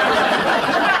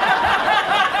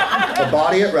 a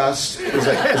body at rest, is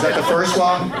that the first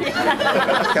law?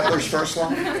 Kepler's first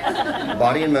law?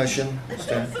 Body in motion,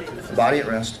 body at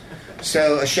rest.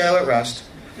 So a show at rest.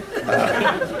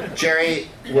 Jerry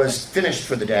was finished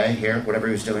for the day here, whatever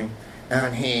he was doing,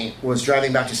 and he was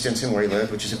driving back to Stinson, where he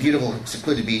lived, which is a beautiful,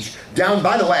 secluded beach. Down,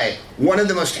 by the way, one of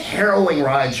the most harrowing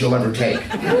rides you'll ever take.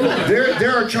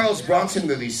 There are Charles Bronson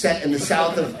movies set in the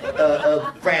south of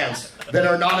France that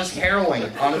are not as harrowing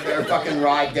on their fucking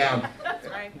ride down.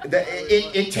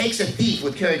 It takes a thief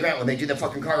with Cary Grant when they do the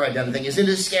fucking car ride down the thing. Isn't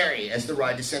as scary as the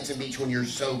ride to Stinson Beach when you're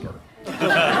sober.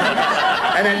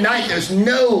 And at night, there's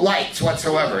no lights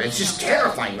whatsoever. It's just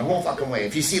terrifying the whole fucking way.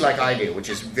 If you see like I do, which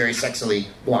is very sexily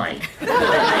blind.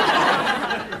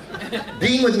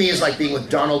 Being with me is like being with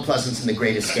Donald Pleasance in The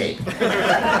Great Escape.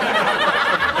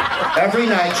 Every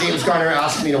night, James Garner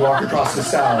asks me to walk across the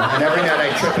cell, and every night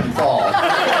I trip and fall.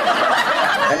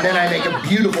 And then I make a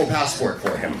beautiful passport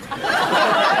for him.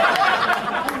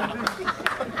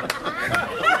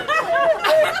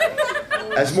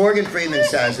 As Morgan Freeman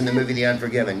says in the movie The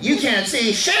Unforgiven, you can't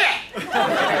see shit!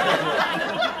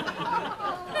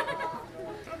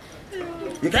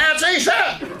 You can't see shit!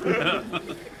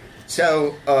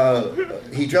 So,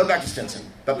 he drove back to Stinson.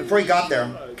 But before he got there,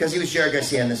 because he was Jerry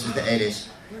Garcia and this was the 80s,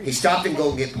 he stopped in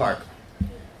Golden Gate Park,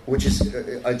 which is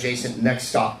adjacent, next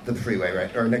stop the freeway,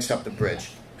 right? Or next stop the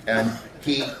bridge. And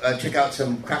he took out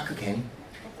some crack cocaine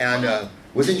and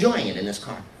was enjoying it in his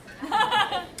car.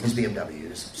 His BMW, he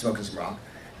was smoking some rock.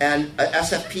 And a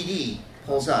SFPD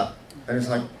pulls up and is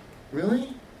like,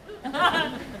 really?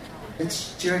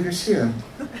 It's Jerry Garcia.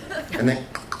 And they're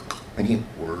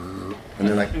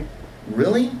like,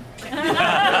 really?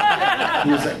 And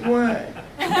he was like, what?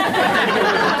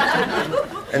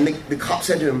 And the cop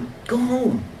said to him, go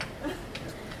home.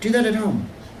 Do that at home.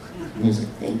 And he was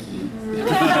like, thank you.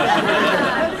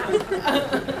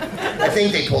 I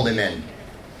think they pulled him in.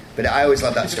 But I always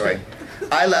love that story.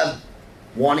 I love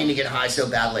wanting to get high so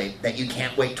badly that you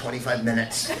can't wait 25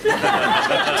 minutes to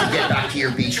get back to your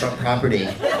beachfront property.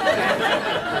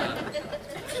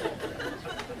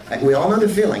 We all know the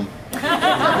feeling.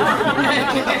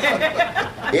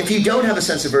 If you don't have a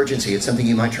sense of urgency, it's something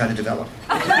you might try to develop.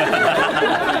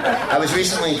 I was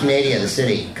recently in Canada, the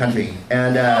city, country,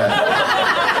 and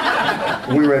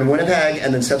we were in Winnipeg,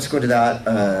 and then subsequent to that,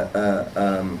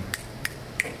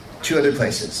 2 other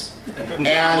places.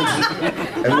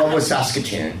 And one was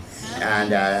Saskatoon,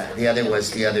 and the other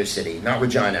was the other city, not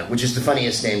Regina, which is the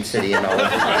funniest named city in all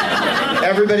of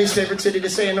everybody's favorite city to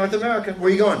say in North America. Where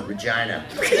are you going? Regina.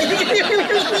 I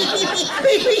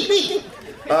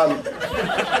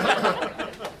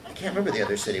can't remember the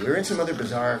other city. We were in some other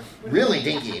bizarre, really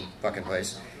dinky fucking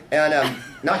place. And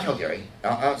not Calgary,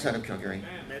 outside of Calgary.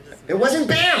 It wasn't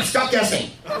Banff! Stop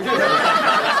guessing!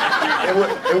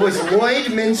 It was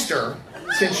Lloydminster,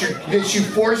 since you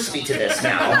forced me to this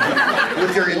now,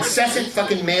 with your incessant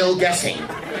fucking male guessing.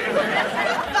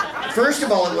 First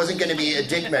of all, it wasn't going to be a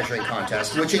dick measuring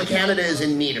contest, which in Canada is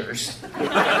in meters.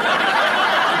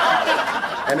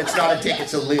 And it's not a dick,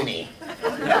 it's a loony.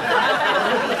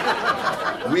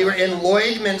 We were in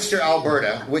Lloydminster,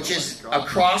 Alberta, which is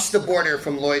across the border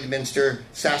from Lloydminster,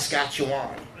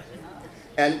 Saskatchewan.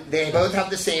 And they both have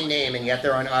the same name, and yet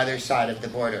they're on either side of the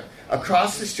border.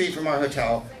 Across the street from our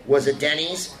hotel was a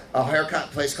Denny's, a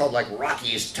haircut place called like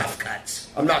Rocky's Tough Cuts.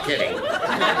 I'm not kidding.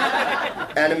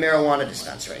 And a marijuana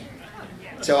dispensary.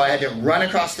 So I had to run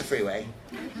across the freeway,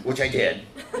 which I did,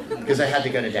 because I had to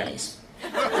go to Denny's.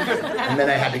 And then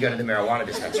I had to go to the marijuana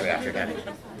dispensary after Denny's.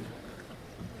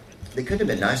 They couldn't have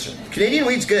been nicer. Canadian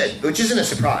weed's good, which isn't a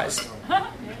surprise.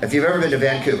 If you've ever been to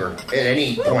Vancouver at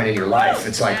any point in your life,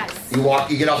 it's like you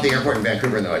get off the airport in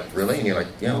Vancouver and they're like, really? And you're like,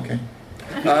 yeah, okay.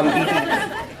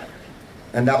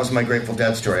 And that was my Grateful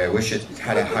Dead story. I wish it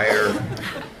had a higher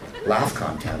laugh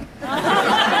content.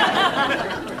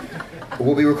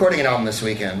 We'll be recording an album this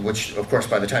weekend, which, of course,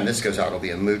 by the time this goes out, will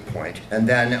be a moot point. And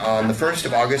then on the 1st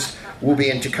of August, we'll be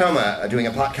in Tacoma doing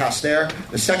a podcast there.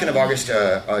 The 2nd of August,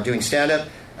 doing stand-up.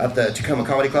 of the Tacoma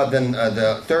Comedy Club. Then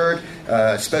the third,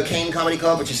 Spokane Comedy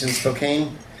Club, which is in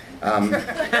Spokane.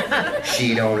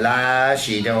 She don't lie,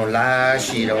 she don't lie,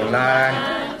 she don't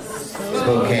lie.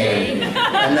 Spokane.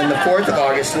 And then the 4th of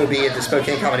August will be at the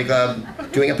Spokane Comedy Club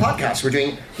doing a podcast. We're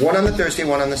doing one on the Thursday,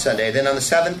 one on the Sunday. Then on the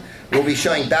 7th, we'll be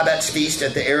showing Babette's Feast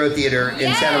at the Aero Theater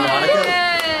in Santa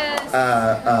Monica.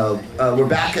 We're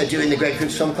back doing the Greg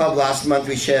Coops Film Club. Last month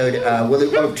we showed,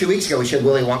 2 weeks ago we showed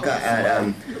Willy Wonka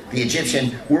at the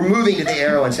Egyptian. We're moving to the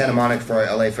Aero in Santa Monica for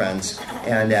our LA friends.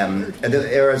 And the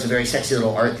Aero is a very sexy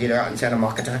little art theater out in Santa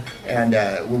Monica. And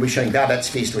we'll be showing Babette's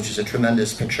Feast, which is a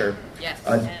tremendous picture.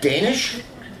 A Danish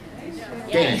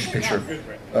picture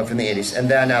from the 80s. And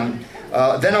then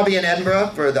I'll be in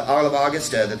Edinburgh for all of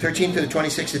August, the 13th to the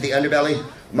 26th at the Underbelly.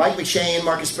 Mike McShane,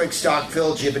 Marcus Brigstock,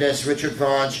 Phil Gibbidis, Richard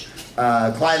Franch,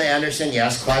 Clive Anderson.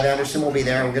 Yes, Clive Anderson will be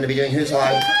there. We're going to be doing Who's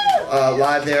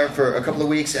Live there for a couple of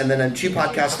weeks. And then 2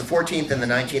 podcasts, the 14th and the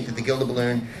 19th at the Gilded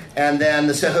Balloon. And then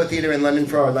the Soho Theatre in London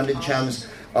for our London chums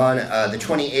on the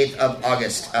 28th of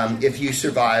August. If you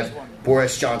survive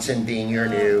Boris Johnson being your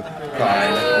new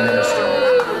Prime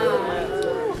Minister.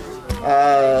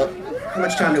 How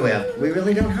much time do we have? We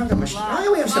really don't have that much time. Oh,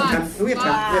 yeah, we have some time. We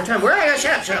have time. We're going to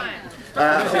shut up.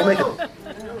 We'll make it.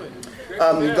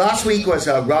 Last week was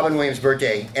Robin Williams'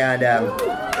 birthday, and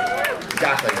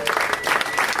exactly.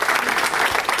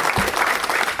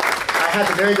 I had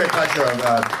the very great pleasure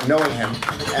of knowing him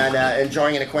and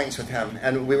enjoying an acquaintance with him,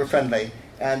 and we were friendly.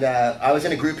 And I was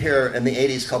in a group here in the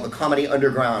 80s called the Comedy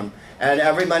Underground, and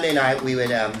every Monday night we would,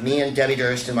 me and Debbie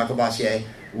Durst and Michael Bossier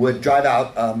would drive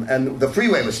out, and the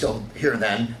freeway was still here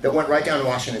then, that went right down to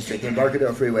Washington Street, the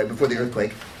Embarcadero Freeway, before the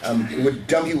earthquake. It would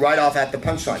dump you right off at the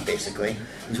Punchline, basically.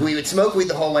 So we would smoke weed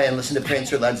the whole way and listen to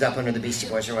Prince or Led Zeppelin or the Beastie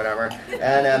Boys or whatever,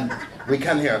 and we'd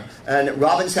come here. And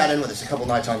Robin sat in with us a couple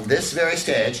nights on this very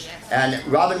stage, and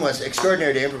Robin was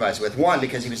extraordinary to improvise with. One,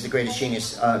 because he was the greatest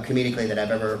genius comedically that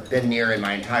I've ever been near in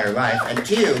my entire life, and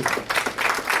two,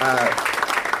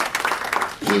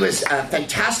 he was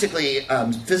fantastically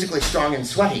physically strong and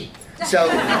sweaty. So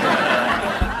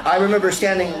I remember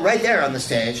standing right there on the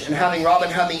stage and having Robin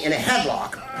hug me in a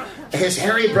headlock, his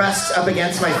hairy breasts up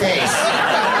against my face,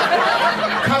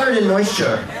 covered in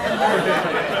moisture.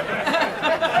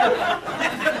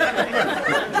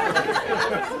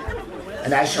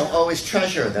 And I shall always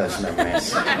treasure those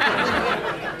memories.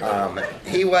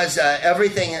 He was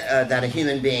everything that a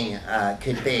human being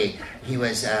could be. He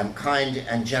was kind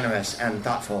and generous and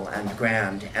thoughtful and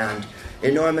grand and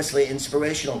enormously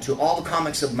inspirational to all the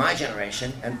comics of my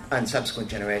generation and subsequent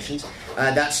generations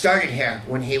that started here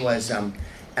when he was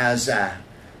as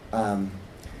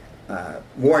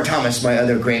Warren Thomas, my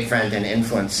other great friend and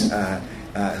influence,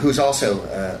 who's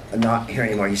also not here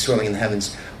anymore. He's swirling in the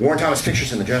heavens. Warren Thomas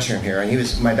pictures in the dressing room here, and he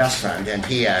was my best friend. And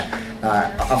he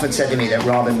often said to me that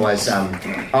Robin was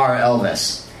our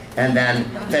Elvis. And then,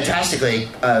 fantastically,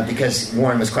 because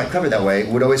Warren was quite clever that way,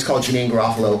 would always call Janine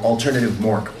Garofalo alternative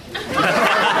Mork.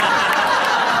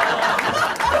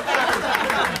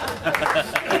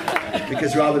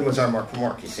 Because Robin was our Mark for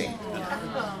Mork, you see.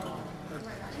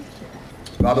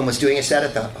 Robin was doing a set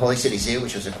at the Holy City Zoo,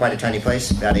 which was quite a tiny place,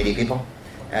 about 80 people,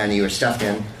 and you were stuffed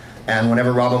in. And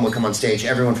whenever Robin would come on stage,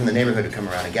 everyone from the neighborhood would come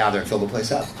around and gather and fill the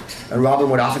place up. And Robin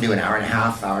would often do an hour and a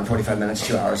half, hour and 45 minutes,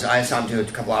 2 hours. I saw him do a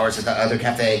couple hours at the other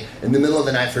cafe in the middle of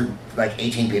the night for like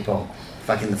 18 people.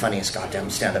 Fucking the funniest goddamn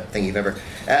stand-up thing you've ever...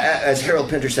 As Harold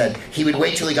Pinter said, he would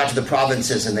wait till he got to the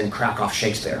provinces and then crack off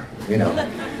Shakespeare, you know.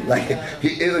 Like,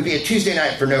 it would be a Tuesday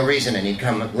night for no reason, and he'd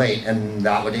come late, and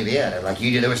that would be it. Like,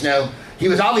 there was no... He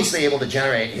was obviously able to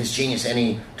generate his genius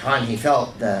any time he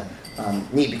felt the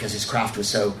need, because his craft was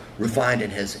so refined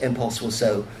and his impulse was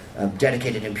so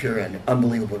dedicated and pure and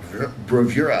unbelievable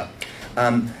bravura.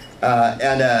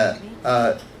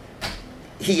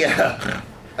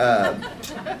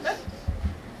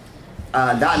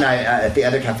 That night at the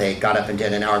other cafe, got up and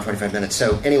did an hour and 45 minutes.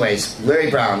 So anyways,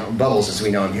 Larry Brown, Bubbles as we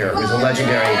know him here, who's a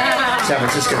legendary San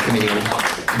Francisco comedian.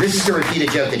 This is to repeat a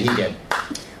joke that he did.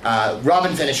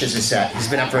 Robin finishes his set. He's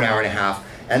been up for an hour and a half,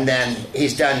 and then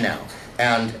he's done now.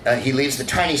 And he leaves the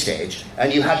tiny stage,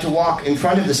 and you had to walk in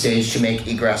front of the stage to make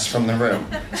egress from the room.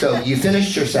 So you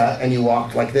finished your set, and you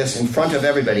walked like this in front of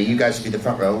everybody. You guys would be the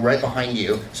front row, right behind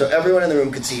you, so everyone in the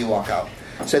room could see you walk out.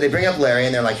 So they bring up Larry,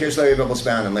 and they're like, here's Larry Bubbles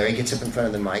Brown, and Larry gets up in front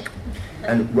of the mic,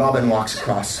 and Robin walks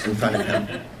across in front of him,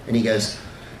 and he goes,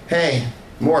 hey,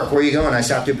 Mork, where are you going? I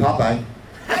stopped through Popeye.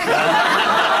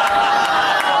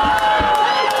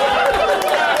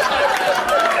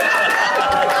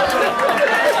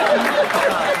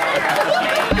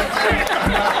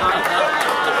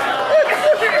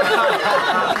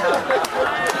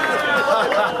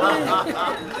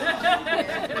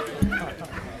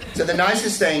 the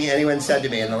nicest thing anyone said to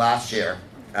me in the last year,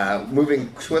 moving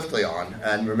swiftly on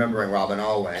and remembering Robin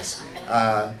always,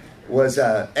 was,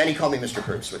 and he called me Mr.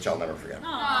 Proops, which I'll never forget.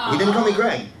 Aww. He didn't call me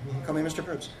Greg. He called me Mr.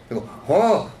 Proops. He go,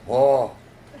 oh,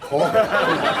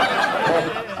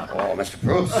 Mr.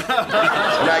 Proops. And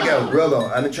I go, Robo,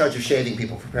 I'm in charge of shaving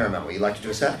people for Paramount. Would you like to do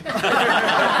a set? That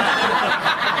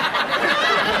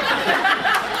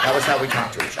was how we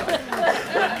talked to each other.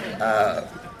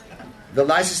 The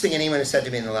nicest thing anyone has said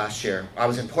to me in the last year, I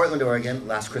was in Portland, Oregon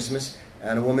last Christmas,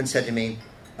 and a woman said to me,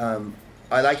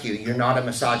 I like you. You're not a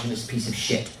misogynist piece of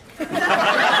shit. Then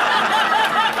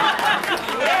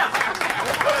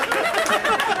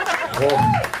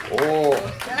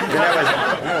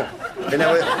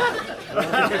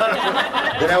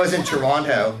I was in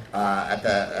Toronto at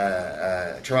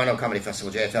the Toronto Comedy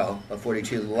Festival, JFL, of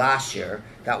 42 last year.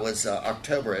 That was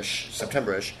October-ish,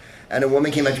 September-ish. And a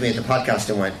woman came up to me at the podcast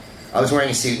and went, I was wearing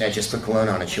a suit and I just put cologne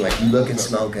on, and she went, you look and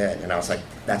smell good. And I was like,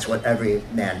 that's what every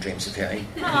man dreams of hearing.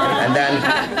 And then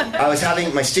I was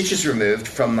having my stitches removed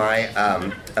from my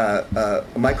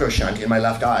micro shunt in my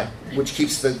left eye, which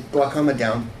keeps the glaucoma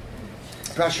down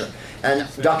pressure. And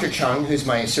Dr. Chung, who's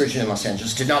my surgeon in Los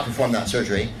Angeles, did not perform that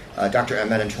surgery. Dr.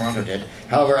 Ahmed in Toronto did.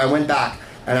 However, I went back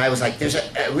and I was like, there's a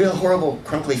real horrible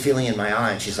crunkly feeling in my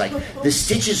eye. And she's like, the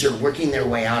stitches are working their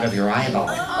way out of your eyeball.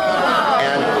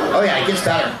 And, oh yeah, it gets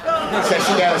better. So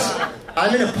she goes,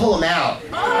 I'm going to pull them out.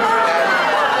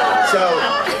 So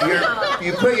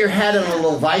you put your head in a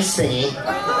little vice thingy,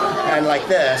 and like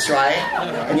this, right?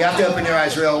 And you have to open your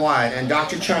eyes real wide. And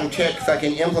Dr. Chung took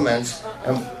fucking implements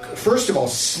and first of all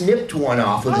snipped one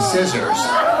off with the scissors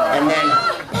and then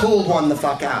pulled one the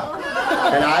fuck out.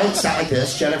 And I sat like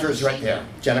this. Jennifer's right there.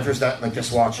 Jennifer's not like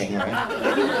just watching, right?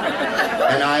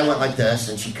 And I went like this,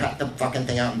 and she cut the fucking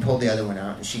thing out and pulled the other one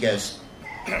out. And she goes,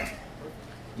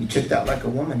 you took that like a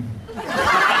woman. I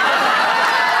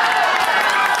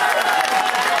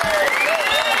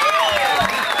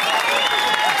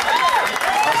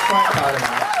was quite proud of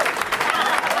that.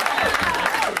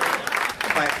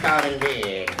 Quite proud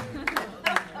indeed.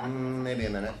 Maybe a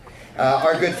minute.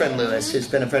 Our good friend Lewis, who's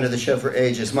been a friend of the show for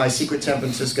ages, My Secret San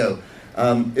Francisco.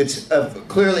 It's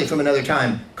clearly from another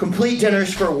time. Complete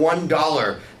dinners for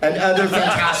 $1 and other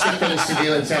fantastic things to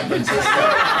do in San Francisco.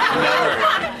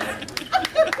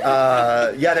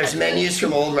 Yeah, there's menus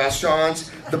from old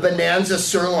restaurants. The Bonanza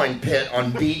Sirloin Pit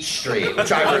on Beach Street,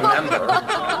 which I remember.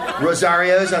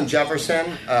 Rosario's on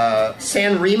Jefferson.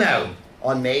 San Remo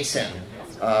on Mason.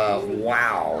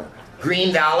 Wow.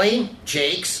 Green Valley,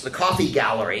 Jake's, the Coffee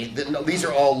Gallery. These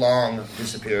are all long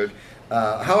disappeared.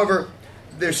 However,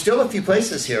 there's still a few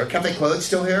places here. Cafe Claude's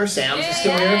still here. Sam's is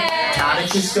still here.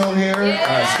 Tadich is still here.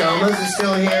 Stoma's is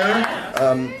still here.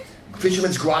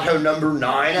 Fisherman's Grotto number 9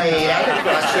 I ate at it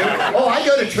last year. Oh, I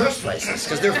go to tourist places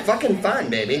because they're fucking fun,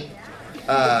 baby.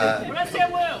 What about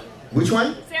Sam Wu? Which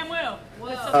one? Sam Wu.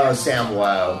 Oh, Sam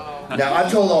Wu. Now,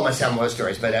 I've told all my Sam Wu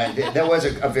stories, but that was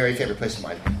a very favorite place of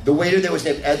mine. The waiter there was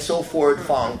named Edsel Ford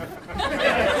Fong.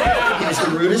 He was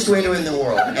the rudest waiter in the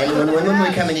world. And when women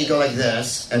would come in, he'd go like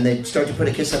this, and they'd start to put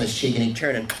a kiss on his cheek, and he'd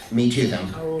turn and me to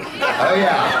them. Oh,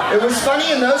 yeah. It was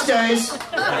funny in those days.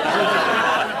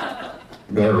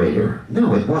 Narrator.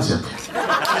 No, it wasn't.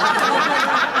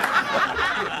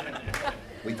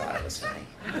 We thought it was funny.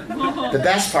 The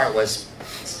best part was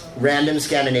random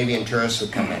Scandinavian tourists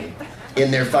would come in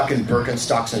their fucking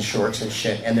Birkenstocks and shorts and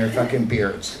shit, and their fucking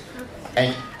beards.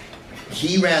 And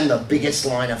he ran the biggest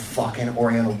line of fucking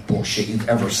Oriental bullshit you've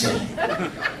ever seen.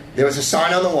 There was a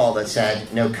sign on the wall that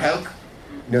said, no Coke,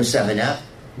 no 7-Up,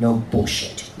 no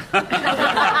bullshit.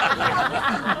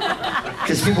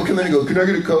 Because people come in and go, can I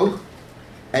get a Coke?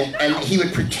 And he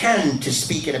would pretend to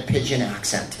speak in a pidgin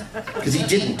accent. Because he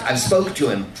didn't. I've spoke to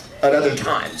him at other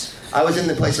times. I was in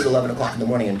the place at 11 o'clock in the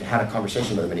morning and had a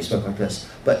conversation with him, and he spoke like this.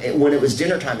 But when it was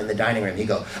dinner time in the dining room, he'd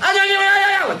go,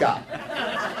 like that.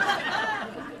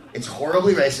 It's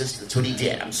horribly racist. That's what he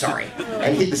did. I'm sorry.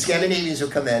 And the Scandinavians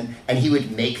would come in, and he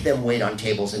would make them wait on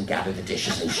tables and gather the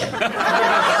dishes and shit.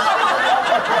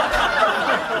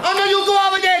 Oh, no, you go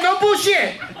over there. No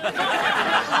bullshit.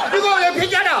 You go there.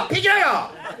 Pick it up.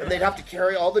 And they'd have to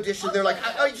carry all the dishes. They're like,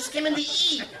 oh, you just came in to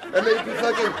eat. And they'd be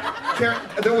fucking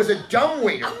there was a dumb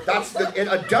waiter.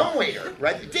 A dumb waiter,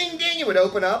 right? Ding, ding, it would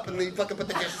open up, and they'd fucking put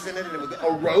the dishes in it, and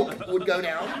a rope would go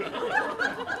down.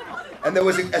 And there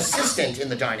was an assistant in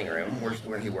the dining room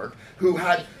where he worked who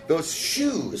had those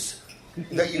shoes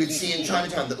that you would see in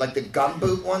Chinatown, like the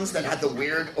gumboot ones that had the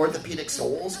weird orthopedic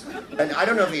soles. And I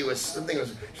don't know if he was something.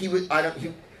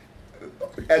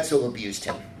 Edsel abused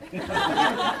him.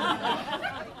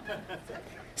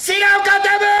 Sit down,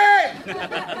 goddammit!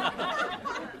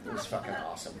 It was fucking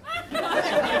awesome. awesome.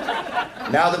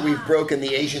 Now that we've broken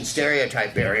the Asian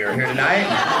stereotype barrier here tonight,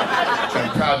 which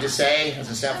I'm proud to say as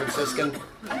a San Franciscan,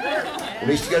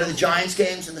 we used to go to the Giants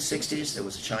games in the 60s. There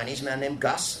was a Chinese man named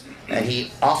Gus, and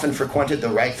he often frequented the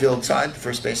right field side, the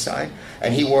first base side,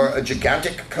 and he wore a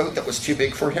gigantic coat that was too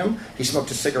big for him. He smoked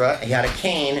a cigarette, he had a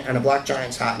cane and a black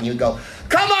Giants hat, and you'd go,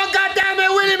 "Come on, goddammit,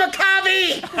 Willie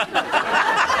McCovey!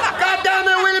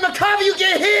 Goddammit, Willie McCovey, you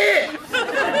get hit!"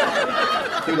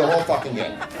 Through the whole fucking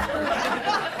game.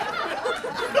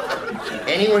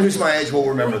 Anyone who's my age will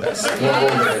remember this.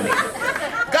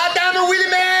 Goddammit, Willie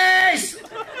Mays!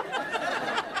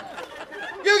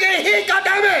 You get hit,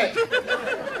 goddammit!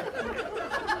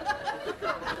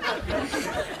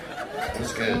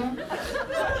 That's good.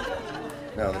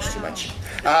 No, there's too much.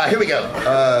 Here we go.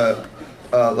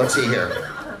 Let's see here.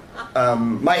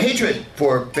 My hatred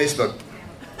for Facebook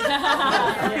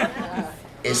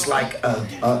is like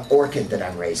an orchid that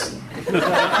I'm raising.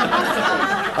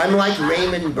 I'm like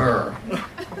Raymond Burr.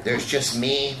 There's just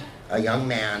me, a young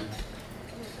man,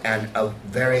 and a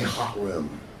very hot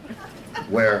room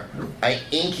where I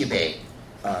incubate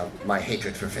my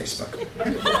hatred for Facebook.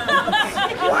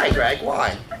 Why, Greg?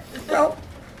 Why? Well,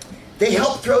 they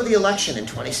helped throw the election in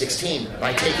 2016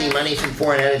 by taking money from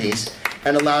foreign entities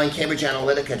and allowing Cambridge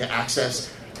Analytica to access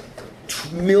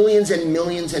millions and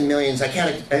millions and millions. I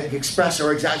can't express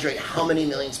or exaggerate how many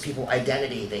millions of people's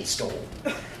identity they stole.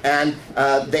 And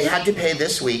they had to pay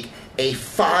this week a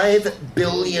 $5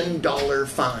 billion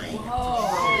fine.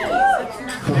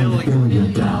 $5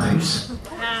 billion.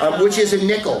 Which is a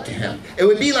nickel to him. It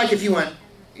would be like if you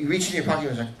reached in your pocket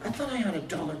and was like, "I thought I had a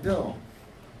dollar bill.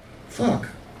 Fuck.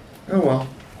 Oh well."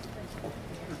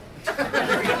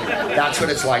 That's what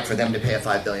it's like for them to pay a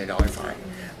 $5 billion fine.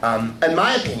 In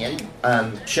my opinion,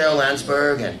 Sheryl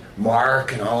Landsberg and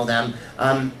Mark and all of them,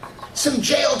 some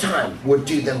jail time would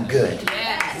do them good.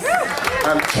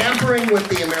 Tampering with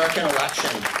the American election,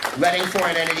 letting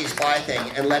foreign entities buy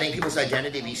things, and letting people's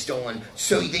identity be stolen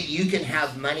so that you can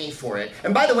have money for it.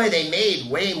 And by the way, they made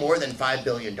way more than $5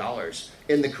 billion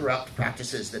in the corrupt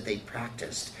practices that they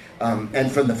practiced.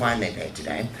 And from the fine they paid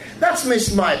today. That's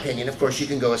my opinion. Of course, you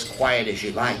can go as quiet as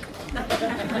you like.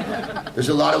 There's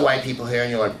a lot of white people here,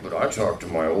 and you're like, "But I talk to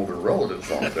my older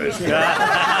relatives on Facebook."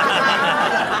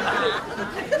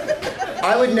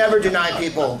 I would never deny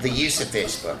people the use of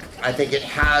Facebook. I think it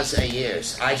has a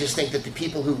use. I just think that the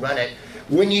people who run it,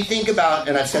 when you think about,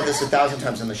 and I've said this 1,000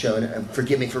 times on the show, and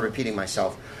forgive me for repeating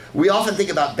myself, we often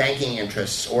think about banking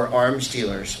interests or arms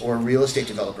dealers or real estate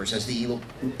developers as the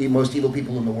most evil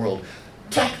people in the world.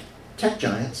 Tech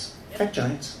giants.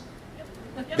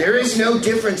 There is no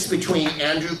difference between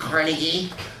Andrew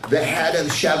Carnegie, the head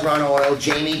of Chevron Oil,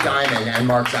 Jamie Dimon, and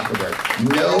Mark Zuckerberg.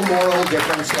 No moral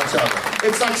difference whatsoever.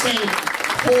 It's like saying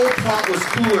Pol Pot was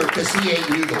cooler because he ate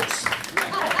noodles.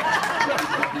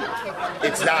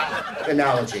 It's that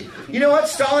analogy. You know what?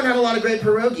 Stalin had a lot of great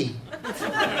pierogi.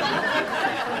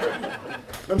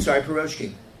 I'm sorry,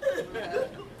 pierogi.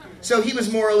 So he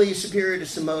was morally superior to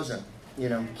Somoza,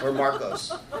 or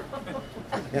Marcos.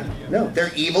 Yeah. No,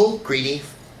 they're evil, greedy,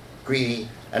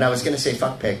 and I was going to say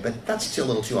fuck pig, but that's a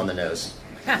little too on the nose.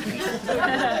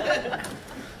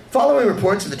 Following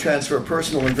reports of the transfer of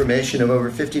personal information of over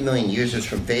 50 million users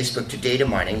from Facebook to data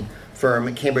mining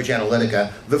firm Cambridge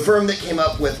Analytica, the firm that came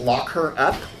up with lock her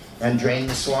up and drain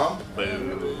the swamp.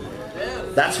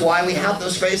 That's why we have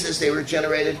those phrases. They were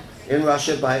generated in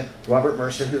Russia by Robert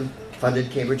Mercer, who funded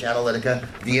Cambridge Analytica,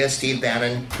 via Steve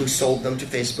Bannon, who sold them to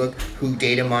Facebook, who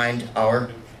data mined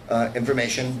our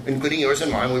information, including yours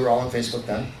and mine. We were all on Facebook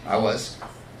then. I was.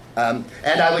 And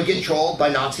I would get trolled by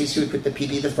Nazis who would put the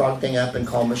Pee-Pee the Frog thing up and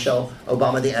call Michelle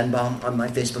Obama the N-bomb on my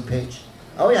Facebook page.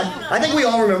 Oh yeah. I think we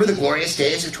all remember the glorious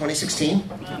days of 2016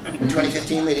 and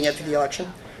 2015 leading up to the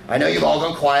election. I know you've all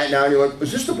gone quiet now and you're like,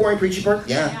 "Is this the boring preachy part?"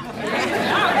 Yeah.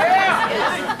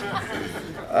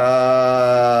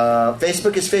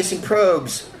 Facebook is facing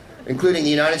probes, including the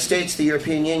United States, the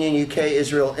European Union, UK,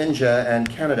 Israel, India, and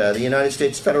Canada. The United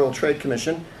States Federal Trade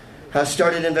Commission has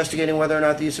started investigating whether or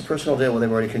not the use of personal data, well,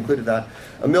 they've already concluded that.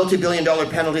 A multi-billion-dollar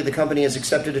penalty, the company has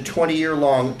accepted a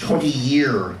 20-year-long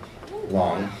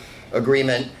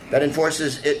agreement that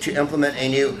enforces it to implement a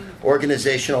new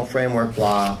organizational framework,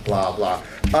 blah, blah, blah.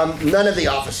 None of the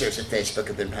officers at Facebook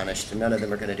have been punished, and none of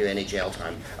them are going to do any jail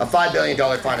time. A $5 billion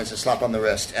fine is a slap on the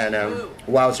wrist, and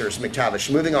wowzers, McTavish.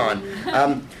 Moving on.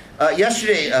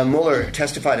 Yesterday, Mueller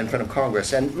testified in front of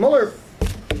Congress, and Mueller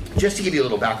just to give you a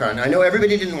little background, I know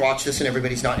everybody didn't watch this and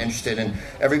everybody's not interested and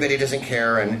everybody doesn't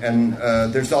care and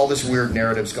there's all this weird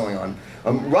narratives going on.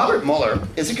 Robert Mueller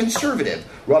is a conservative.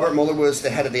 Robert Mueller was the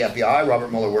head of the FBI.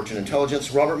 Robert Mueller worked in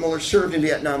intelligence. Robert Mueller served in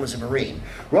Vietnam as a Marine.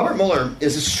 Robert Mueller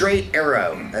is a straight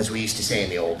arrow, as we used to say in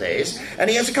the old days, and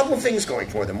he has a couple of things going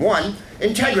for them. One,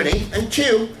 integrity, and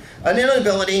two, an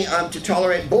inability to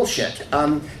tolerate bullshit.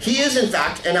 He is, in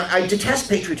fact, and I detest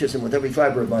patriotism with every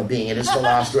fiber of my being. It is the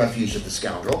last refuge of the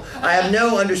scoundrel. I have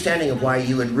no understanding of why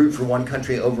you would root for one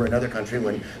country over another country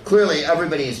when clearly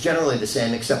everybody is generally the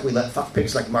same, except we let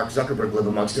fuckpigs like Mark Zuckerberg live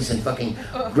amongst us and fucking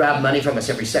grab money from us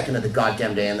every second of the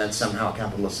goddamn day, and that's somehow a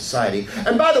capitalist society.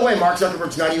 And by the way, Mark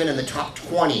Zuckerberg's not even in the top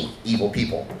 20 evil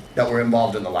people that were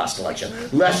involved in the last election.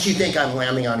 Lest you think I'm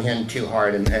lambing on him too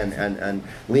hard and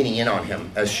leaning in on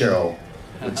him, as Cheryl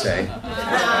would say.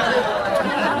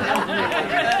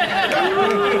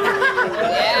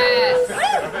 Yes.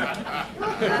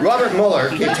 Robert Mueller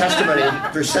gave testimony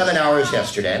for 7 hours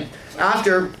yesterday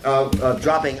after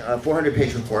dropping a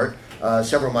 400-page report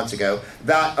several months ago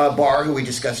that Barr, who we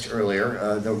discussed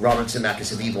earlier, the Robert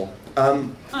Zemeckis of evil.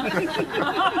 Thank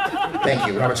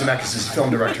you. Robert Zemeckis is a film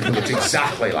director who looks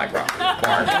exactly like Barr.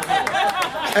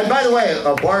 And by the way,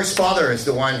 Barr's father is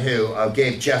the one who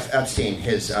gave Jeff Epstein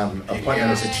his appointment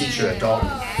as a teacher at Dalton.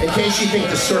 In case you think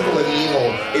the circle of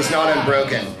evil is not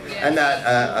unbroken, and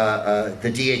that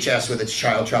the DHS with its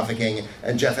child trafficking,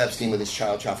 and Jeff Epstein with his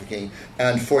child trafficking,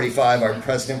 and 45, our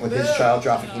president with his child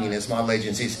trafficking and his model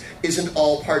agencies, isn't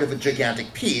all part of a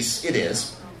gigantic piece. It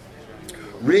is.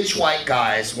 Rich white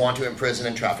guys want to imprison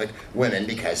and traffic women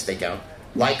because they don't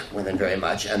like women very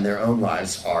much, and their own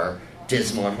lives are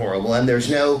dismal and horrible. And there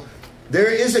is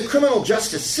a criminal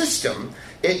justice system.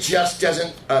 It just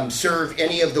doesn't serve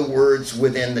any of the words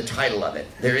within the title of it.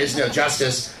 There is no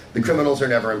justice. The criminals are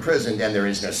never imprisoned, and there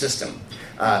is no system.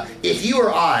 If you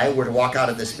or I were to walk out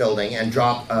of this building and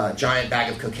drop a giant bag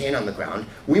of cocaine on the ground,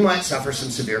 we might suffer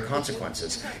some severe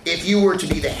consequences. If you were to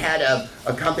be the head of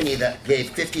a company that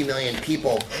gave 50 million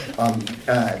people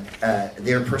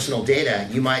their personal data,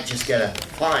 you might just get a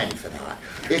fine for that.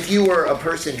 If you were a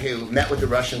person who met with the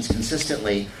Russians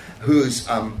consistently, whose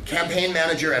campaign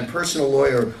manager and personal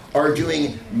lawyer are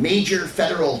doing major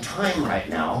federal time right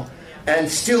now, and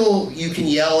still you can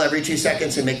yell every 2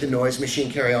 seconds and make the noise machine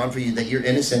carry on for you that you're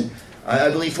innocent. I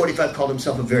believe 45 called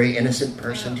himself a very innocent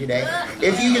person today.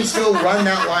 If you can still run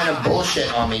that line of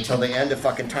bullshit on me till the end of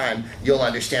fucking time, you'll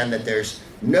understand that there's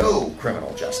no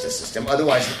criminal justice system.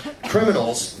 Otherwise,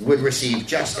 criminals would receive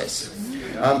justice.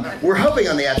 We're hoping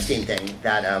on the Epstein thing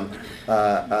that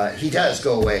he does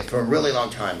go away for a really long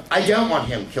time. I don't want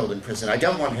him killed in prison. I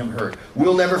don't want him hurt.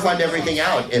 We'll never find everything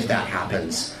out if that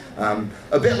happens.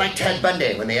 A bit like Ted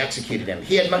Bundy when they executed him.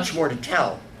 He had much more to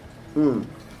tell. A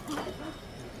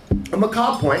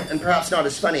macabre point, and perhaps not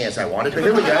as funny as I wanted, but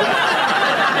here we go.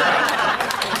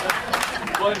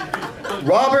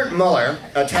 Robert Mueller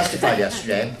testified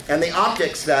yesterday, and the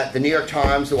optics that the New York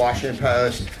Times, the Washington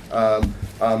Post,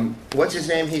 what's his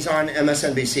name? He's on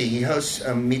MSNBC. He hosts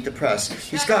Meet the Press.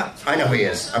 He's got... I know who he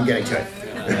is. I'm getting to it.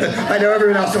 I know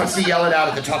everyone else wants to yell it out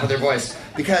at the top of their voice,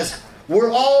 because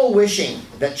we're all wishing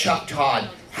that Chuck Todd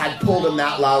had pulled a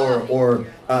Matt Lauer or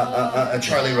a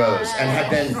Charlie Rose and had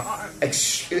been,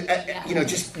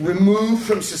 just removed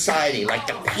from society, like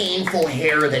the painful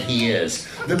hair that he is,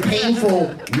 the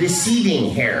painful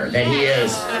receding hair that he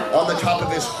is on the top of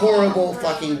his horrible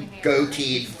fucking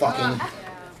goateed fucking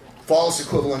false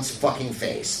equivalence fucking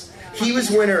face. He was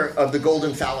winner of the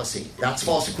Golden Fallacy. That's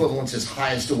false equivalence's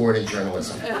highest award in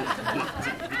journalism.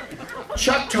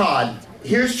 Chuck Todd,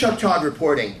 here's Chuck Todd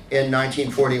reporting in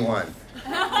 1941.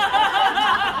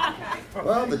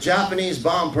 Well, the Japanese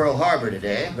bombed Pearl Harbor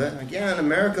today, but again,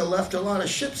 America left a lot of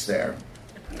ships there.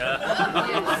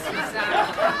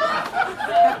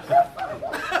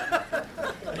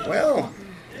 Well,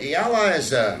 the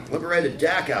Allies liberated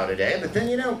Dachau today, but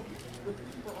then,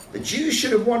 the Jews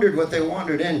should have wondered what they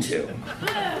wandered into.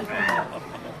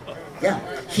 Yeah,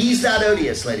 he's that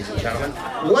odious, ladies and gentlemen.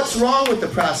 What's wrong with the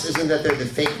press isn't that they're the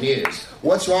fake news.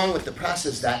 What's wrong with the press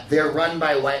is that they're run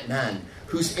by white men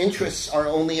whose interests are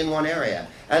only in one area,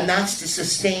 and that's to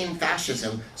sustain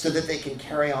fascism so that they can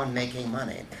carry on making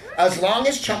money. As long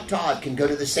as Chuck Todd can go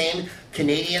to the same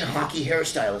Canadian hockey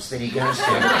hairstylist that he goes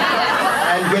to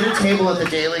and get a table at the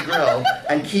Daily Grill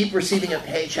and keep receiving a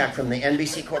paycheck from the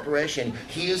NBC Corporation,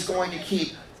 he is going to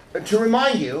keep... To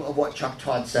remind you of what Chuck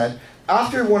Todd said,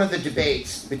 after one of the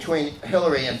debates between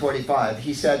Hillary and 45,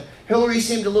 he said, Hillary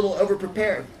seemed a little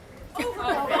overprepared.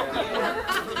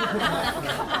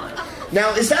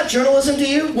 Now, is that journalism to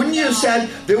you? Wouldn't you have said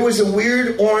there was a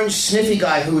weird orange sniffy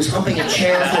guy who was humping a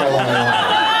chair for a long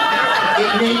while?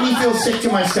 it made me feel sick to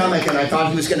my stomach, and I thought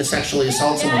he was going to sexually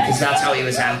assault someone because that's how he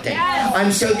was acting.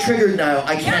 I'm so triggered now,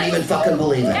 I can't even fucking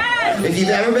believe it. If you've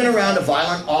ever been around a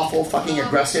violent, awful, fucking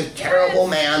aggressive, terrible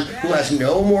man who has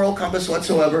no moral compass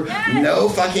whatsoever, no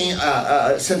fucking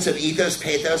sense of ethos,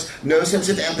 pathos, no sense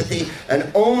of empathy,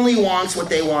 and only wants what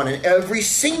they want, and every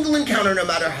single encounter, no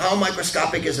matter how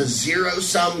microscopic, is a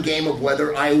zero-sum game of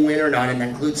whether I win or not, and that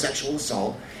includes sexual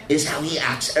assault, is how he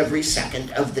acts every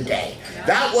second of the day.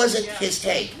 That wasn't his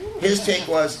take. His take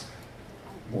was,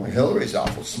 boy, Hillary's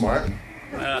awful smart.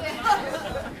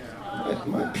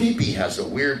 My pee-pee has a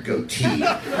weird goatee.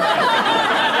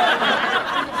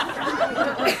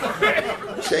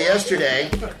 So yesterday,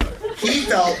 he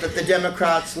felt that the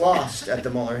Democrats lost at the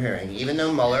Mueller hearing, even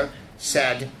though Mueller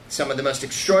said some of the most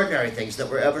extraordinary things that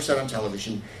were ever said on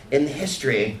television in the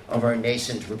history of our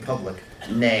nascent republic,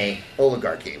 nay,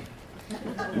 oligarchy,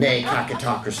 nay,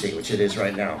 kakatocracy, which it is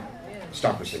right now,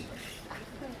 stocracy.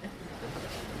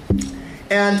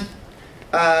 And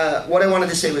what I wanted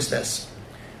to say was this.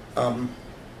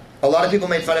 A lot of people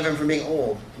made fun of him for being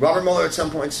old. Robert Mueller at some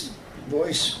points'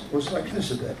 voice was like this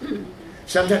a bit.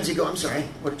 Sometimes he'd go, I'm sorry,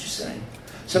 what did you say?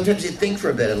 Sometimes he'd think for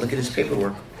a bit and look at his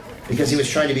paperwork because he was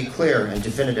trying to be clear and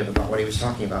definitive about what he was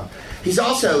talking about. He's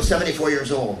also 74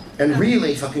 years old and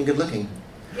really fucking good looking.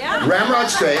 Yeah. Ramrod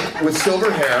straight with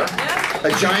silver hair,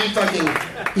 a giant fucking...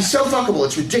 He's so fuckable,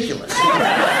 it's ridiculous.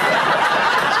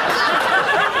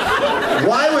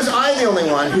 Why was I the only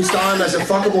one who saw him as a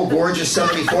fuckable, gorgeous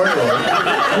 74-year-old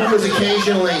who was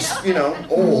occasionally,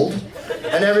 old,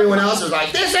 and everyone else was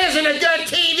like, this isn't a good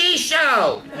TV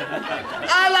show!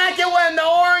 I like it when the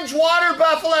orange water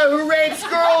buffalo who rapes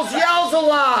girls yells a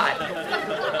lot!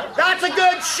 That's a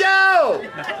good show!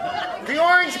 The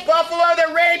orange buffalo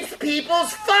that rapes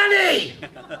people's funny!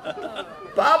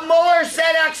 Bob Mueller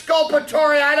said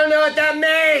exculpatory, I don't know what that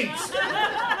means!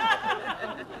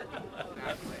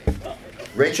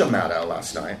 Rachel Maddow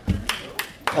last night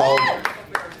called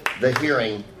the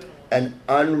hearing an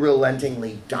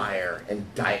unrelentingly dire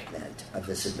indictment of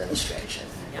this administration,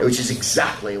 which is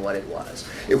exactly what it was.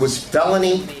 It was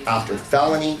felony after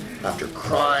felony after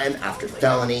crime after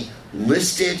felony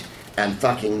listed and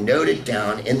fucking noted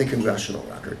down in the congressional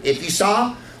record. If you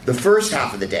saw the first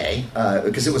half of the day,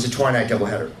 because it was a twilight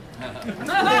doubleheader,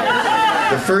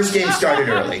 the first game started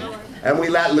early, and we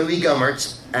let Louis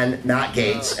Gohmert and Matt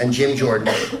Gaetz and Jim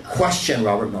Jordan question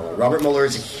Robert Mueller. Robert Mueller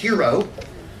is a hero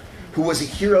who was a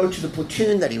hero to the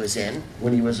platoon that he was in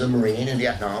when he was a Marine in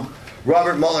Vietnam.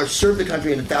 Robert Mueller served the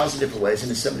country in 1,000 different ways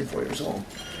and is 74 years old.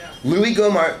 Louis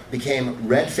Gohmert became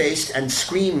red-faced and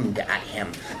screamed at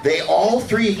him. They all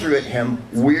three threw at him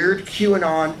weird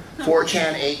QAnon,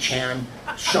 4chan, 8chan,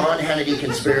 Sean Hannity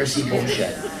conspiracy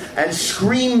bullshit, and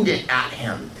screamed it at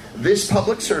him. This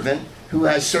public servant who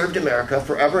has served America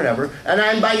forever and ever, and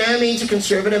I'm by no means a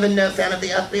conservative and no fan of the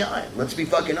FBI. Let's be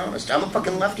fucking honest. I'm a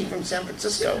fucking lefty from San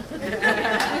Francisco.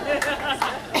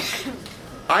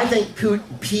 I think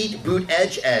Pete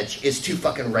Buttigieg is too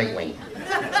fucking right-wing.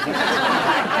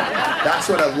 That's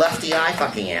what a lefty I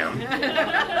fucking am.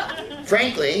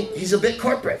 Frankly, he's a bit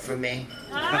corporate for me.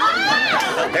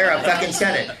 There, I fucking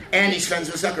said it. And he's friends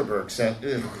with Zuckerberg, so...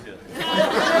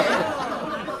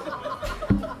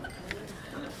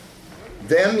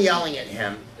 Them yelling at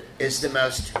him is the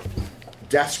most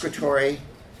desecratory,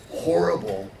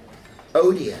 horrible,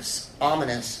 odious,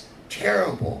 ominous,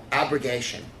 terrible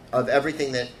abrogation of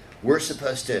everything that we're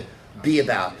supposed to be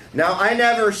about. Now, I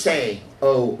never say,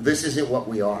 oh, this isn't what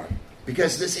we are,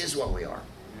 because this is what we are.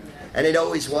 And it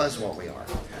always was what we are.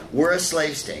 We're a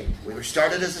slave state. We were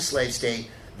started as a slave state.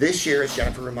 This year, as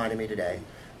Jennifer reminded me today,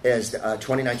 is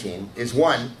 2019, is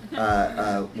one,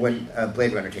 when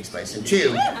Blade Runner takes place, and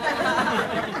two,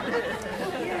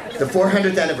 the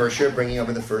 400th anniversary of bringing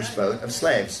over the first boat of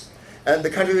slaves. And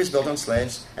the country was built on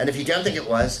slaves, and if you don't think it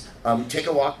was, take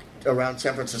a walk around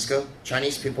San Francisco.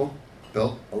 Chinese people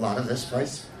built a lot of this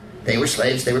place. They were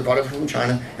slaves, they were brought over from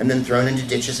China, and then thrown into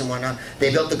ditches and whatnot.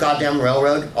 They built the goddamn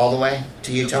railroad all the way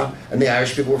to Utah, and the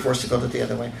Irish people were forced to build it the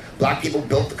other way. Black people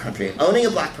built the country. Owning a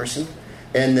black person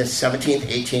in the 17th,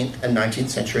 18th, and 19th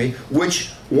century,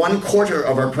 which 1/4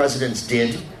 of our presidents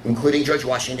did, including George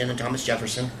Washington and Thomas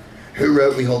Jefferson, who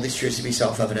wrote, "We hold these truths to be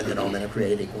self-evident that all men are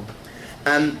created equal,"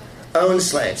 owned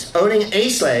slaves. Owning a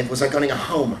slave was like owning a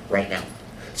home right now.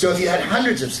 So if you had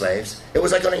hundreds of slaves, it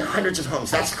was like owning hundreds of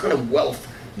homes. That's the kind of wealth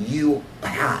you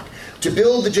had. To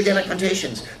build the gigantic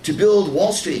plantations, to build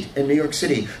Wall Street in New York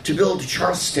City, to build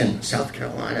Charleston, South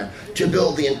Carolina, to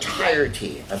build the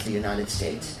entirety of the United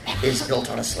States is built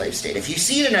on a slave state. If you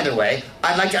see it another way,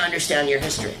 I'd like to understand your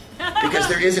history, because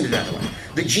there isn't another way.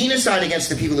 The genocide against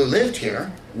the people who lived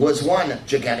here was one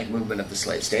gigantic movement of the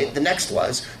slave state. The next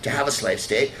was to have a slave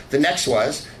state. The next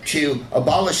was to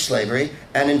abolish slavery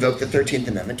and invoke the 13th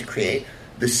Amendment to create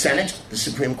the Senate, the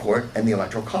Supreme Court, and the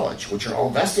Electoral College, which are all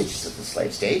vestiges of the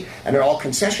slave state, and are all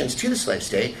concessions to the slave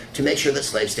state to make sure that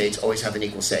slave states always have an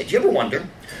equal say. Do you ever wonder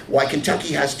why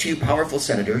Kentucky has two powerful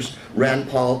senators, Rand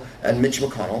Paul and Mitch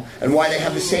McConnell, and why they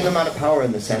have the same amount of power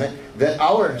in the Senate that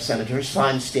our senators,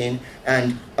 Feinstein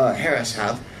and Harris,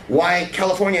 have? Why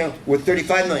California, with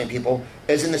 35 million people,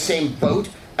 is in the same boat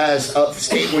as a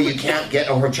state where you can't get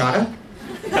a horchata?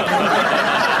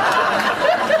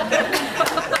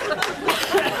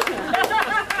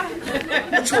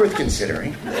 That's worth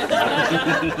considering.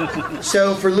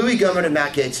 So for Louis Gohmert and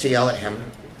Matt Gaetz to yell at him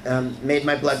made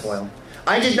my blood boil.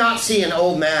 I did not see an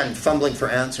old man fumbling for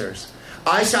answers.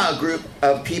 I saw a group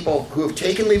of people who have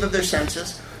taken leave of their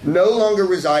senses, no longer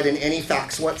reside in any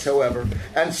facts whatsoever,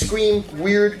 and scream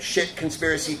weird shit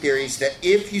conspiracy theories that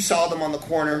if you saw them on the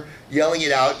corner yelling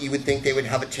it out, you would think they would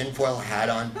have a tinfoil hat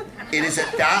on. It is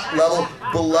at that level,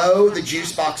 below the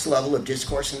juice box level of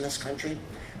discourse in this country.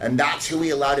 And that's who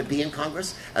we allow to be in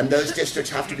Congress. And those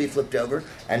districts have to be flipped over.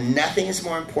 And nothing is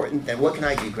more important than, what can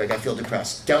I do, Greg? I feel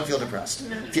depressed. Don't feel depressed.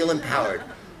 Feel empowered.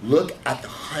 Look at the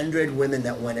 100 women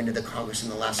that went into the Congress in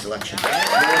the last election. The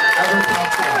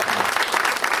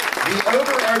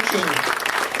overarching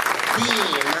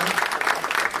theme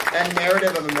and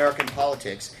narrative of American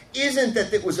politics isn't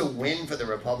that it was a win for the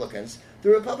Republicans. The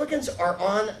Republicans are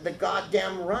on the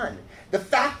goddamn run. The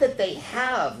fact that they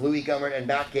have Louis Gohmert and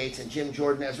Matt Gaetz and Jim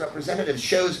Jordan as representatives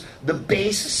shows the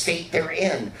base state they're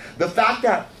in. The fact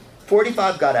that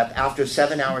 45 got up after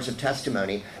 7 hours of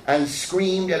testimony and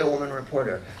screamed at a woman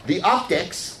reporter. The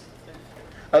optics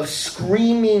of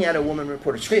screaming at a woman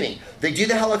reporter. Screaming. They do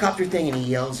the helicopter thing and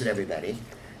he yells at everybody.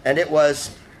 And it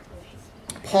was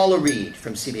Paula Reed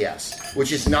from CBS,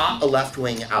 which is not a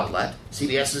left-wing outlet.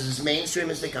 CBS is as mainstream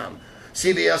as they come.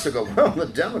 CBS will go, well, the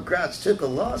Democrats took a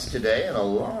loss today in a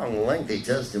long, lengthy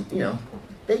test.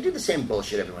 They do the same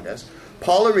bullshit everyone does.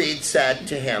 Paula Reed said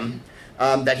to him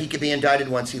that he could be indicted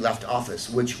once he left office,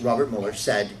 which Robert Mueller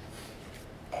said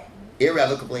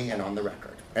irrevocably and on the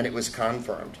record. And it was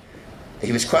confirmed.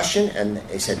 He was questioned, and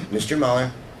they said, Mr.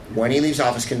 Mueller, when he leaves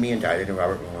office, can be indicted. And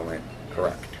Robert Mueller went,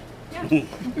 correct.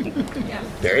 Yeah.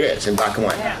 There it is, in black and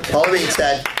white. Yeah. Paula Reed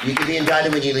said, you can be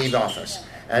indicted when you leave office.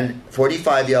 And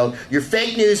 45 yelled, you're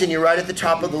fake news and you're right at the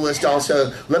top of the list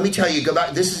also. Let me tell you, go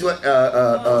back. This is what,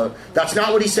 that's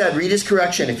not what he said. Read his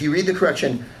correction. If you read the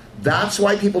correction, that's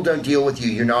why people don't deal with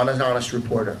you. You're not an honest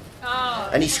reporter. Oh.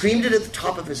 And he screamed it at the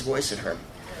top of his voice at her.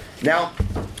 Now,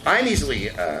 I'm easily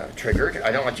triggered.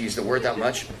 I don't like to use the word that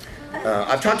much.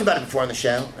 I've talked about it before on the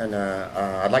show, and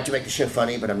I'd like to make the show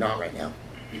funny, but I'm not right now.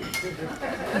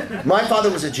 My father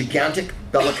was a gigantic,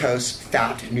 bellicose,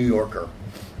 fat New Yorker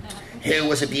who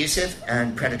was abusive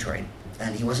and predatory,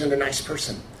 and he wasn't a nice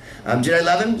person. Did I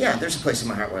love him? Yeah, there's a place in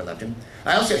my heart where I loved him.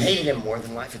 I also hated him more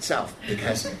than life itself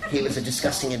because he was a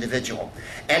disgusting individual.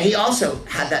 And he also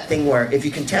had that thing where if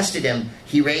you contested him,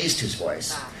 he raised his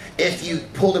voice. If you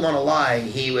pulled him on a lie,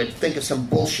 he would think of some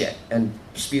bullshit and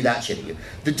spew that shit at you.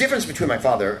 The difference between my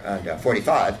father and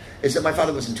 45 is that my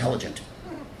father was intelligent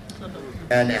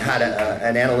and had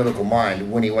an analytical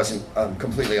mind when he wasn't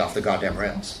completely off the goddamn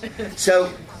rails.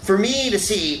 So for me to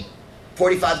see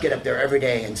 45 get up there every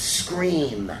day and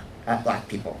scream at black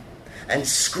people and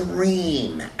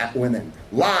scream at women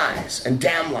lies and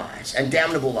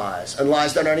damnable lies and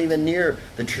lies that aren't even near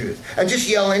the truth and just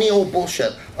yell any old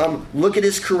bullshit. Look at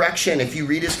his correction. If you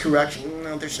read his correction,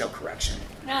 no, there's no correction.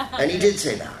 And he did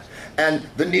say that. And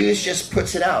the news just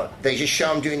puts it out. They just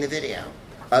show him doing the video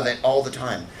of it all the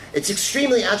time. It's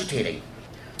extremely agitating.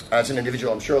 As an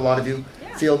individual, I'm sure a lot of you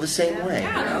feel the same way.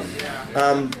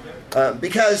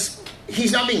 Because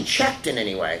he's not being checked in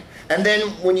any way. And then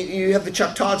when you have the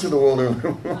Chuck Todds of the world,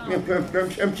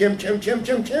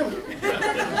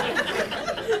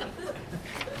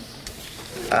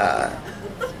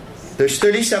 there's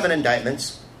 37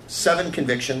 indictments, 7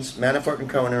 convictions. Manafort and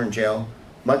Cohen are in jail.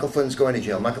 Michael Flynn's going to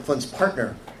jail. Michael Flynn's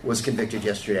partner was convicted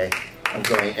yesterday, and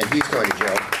he's going to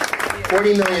jail.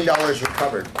 $40 million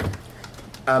recovered.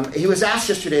 He was asked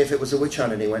yesterday if it was a witch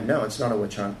hunt, and he went, no, it's not a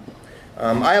witch hunt.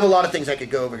 I have a lot of things I could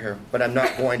go over here, but I'm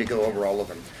not going to go over all of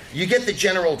them. You get the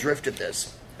general drift of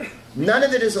this. None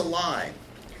of it is a lie.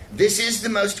 This is the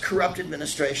most corrupt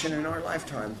administration in our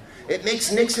lifetime. It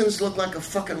makes Nixon's look like a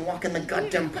fucking walk in the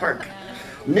goddamn park.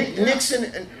 Nixon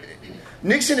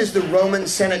is the Roman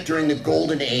Senate during the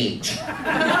Golden Age.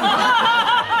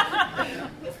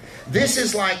 This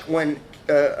is like when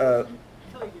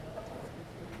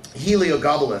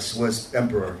Heliogabalus was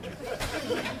emperor.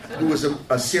 who was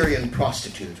a Syrian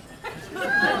prostitute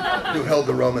who held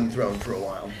the Roman throne for a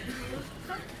while.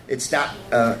 It's that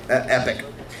epic.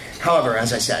 However,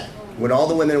 as I said, when all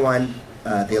the women won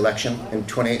the election in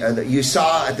you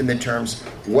saw at the midterms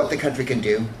what the country can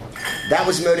do. That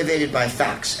was motivated by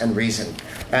facts and reason.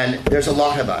 And there's a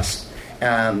lot of us.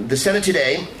 The Senate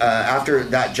today, after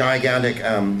that gigantic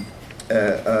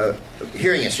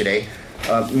hearing yesterday,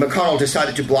 McConnell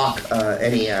decided to block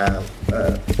any...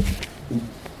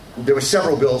 there were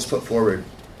several bills put forward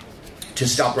to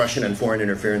stop Russian and foreign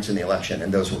interference in the election,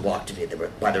 and those were blocked today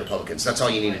by the Republicans. That's all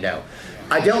you need to know.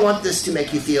 I don't want this to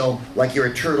make you feel like you're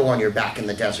a turtle on your back in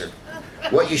the desert.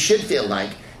 What you should feel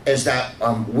like is that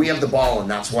we have the ball, and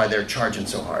that's why they're charging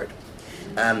so hard.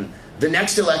 The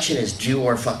next election is do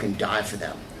or fucking die for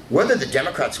them. Whether the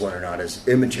Democrats win or not is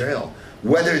immaterial.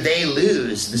 Whether they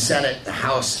lose the Senate, the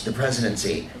House, the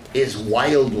presidency is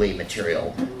wildly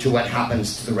material to what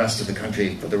happens to the rest of the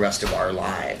country for the rest of our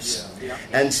lives.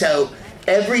 And so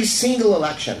every single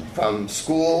election, from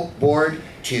school board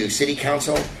to city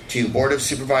council to board of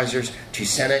supervisors to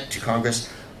Senate to Congress,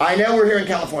 I know we're here in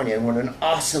California and we're in an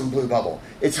awesome blue bubble.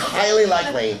 It's highly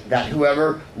likely that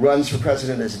whoever runs for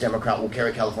president as a Democrat will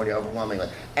carry California overwhelmingly,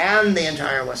 and the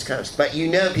entire West Coast. But you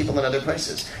know people in other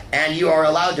places, and you are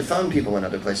allowed to phone people in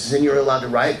other places, and you're allowed to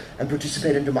write and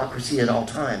participate in democracy at all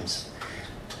times.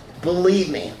 Believe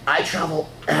me, I travel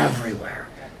everywhere.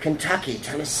 Kentucky,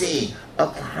 Tennessee,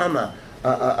 Oklahoma,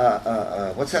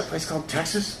 what's that place called?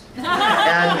 Texas?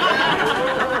 And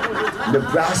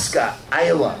Nebraska,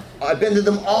 Iowa. I've been to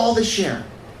them all this year.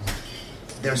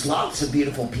 There's lots of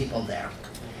beautiful people there.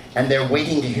 And they're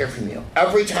waiting to hear from you.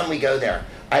 Every time we go there,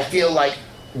 I feel like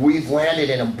we've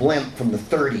landed in a blimp from the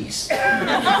 30s.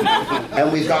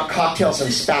 And we've got cocktails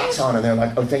and spats on, and they're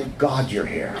like, oh, thank God you're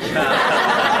here.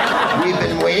 We've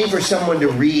been waiting for someone to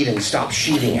read and stop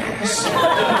shooting at us.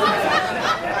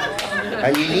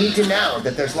 And you need to know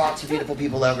that there's lots of beautiful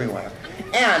people everywhere.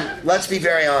 And let's be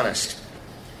very honest.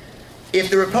 If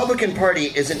the Republican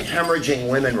Party isn't hemorrhaging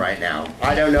women right now,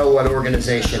 I don't know what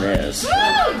organization is.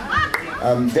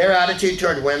 Their attitude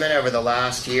toward women over the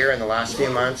last year and the last few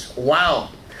months, wow.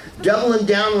 Doubling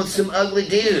down with some ugly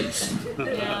dudes.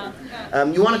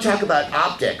 You want to talk about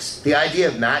optics. The idea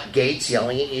of Matt Gaetz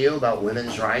yelling at you about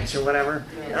women's rights or whatever,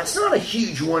 that's not a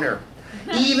huge winner.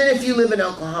 Even if you live in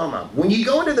Oklahoma. When you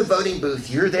go into the voting booth,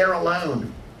 you're there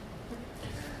alone.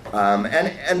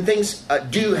 And things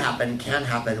do happen, can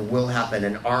happen, will happen,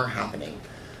 and are happening.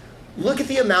 Look at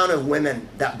the amount of women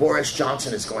that Boris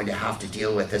Johnson is going to have to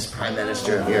deal with as Prime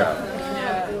Minister of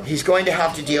Europe. He's going to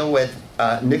have to deal with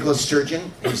Nicola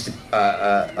Sturgeon, who's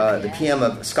the PM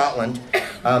of Scotland,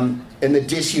 in the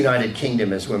disunited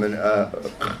kingdom as women.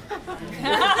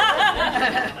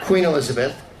 Queen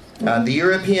Elizabeth. The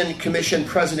European Commission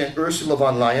President Ursula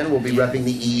von Leyen will be repping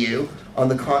the EU on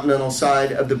the continental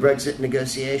side of the Brexit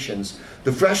negotiations.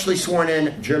 The freshly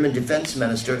sworn-in German Defense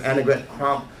Minister Annegret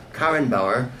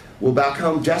Kramp-Karrenbauer will back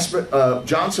home desperate.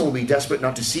 Johnson will be desperate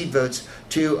not to cede votes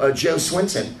to Joe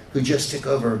Swinson, who just took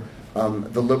over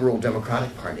the Liberal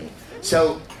Democratic Party.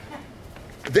 So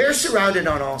they're surrounded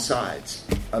on all sides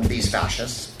of these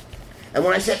fascists. And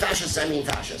when I say fascists, I mean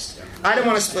fascists. I don't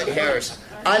want to split hairs.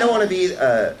 I don't want to be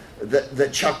the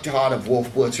Chuck Todd of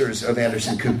Wolf Blitzers of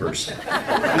Anderson Coopers.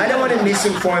 I don't want to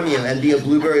misinform you and be a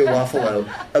blueberry waffalo,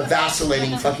 a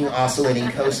vacillating, fucking oscillating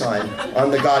cosine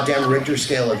on the goddamn Richter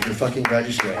scale of your fucking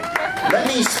registering. Let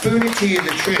me spoon it to you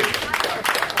the truth.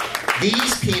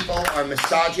 These people are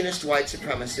misogynist, white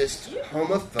supremacist,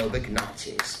 homophobic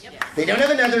Nazis. They don't have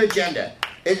another agenda.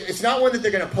 It's not one that they're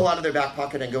going to pull out of their back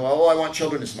pocket and go, oh, I want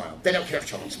children to smile. They don't care if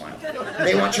children smile.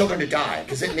 They want children to die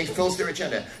because it fulfills their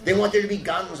agenda. They want there to be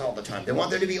guns all the time. They want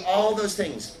there to be all those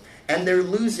things. And they're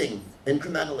losing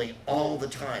incrementally all the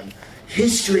time.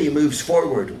 History moves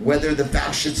forward whether the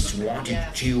fascists wanted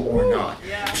to or not.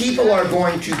 People are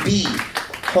going to be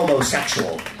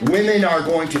homosexual. Women are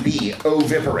going to be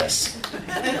oviparous.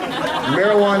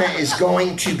 Marijuana is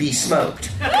going to be smoked.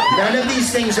 None of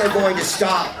these things are going to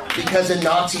stop because a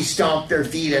Nazi stomped their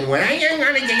feet and went, I ain't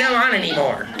going to go on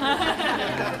anymore.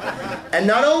 And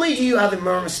not only do you have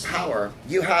enormous power,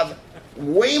 you have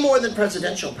way more than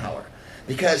presidential power.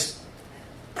 Because,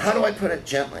 how do I put it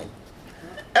gently?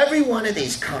 Every one of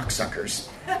these cocksuckers,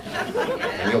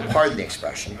 and you'll pardon the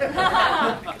expression,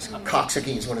 because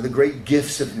cocksucking is one of the great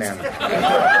gifts of manhood.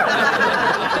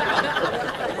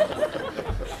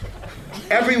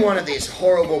 Every one of these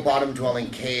horrible bottom-dwelling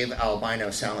cave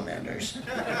albino salamanders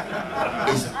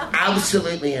is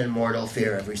absolutely in mortal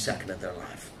fear every second of their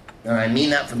life. and I mean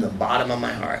that from the bottom of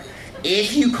my heart,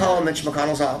 if you call Mitch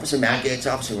McConnell's office and Matt Gaetz'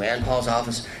 office and Rand Paul's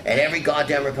office and every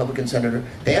goddamn Republican senator,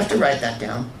 they have to write that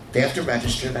down. They have to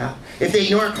register that. If they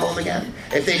ignore it, call them again.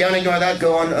 If they don't ignore that,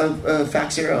 go on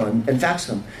Fax Zero and fax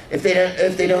them. If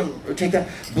they don't take that,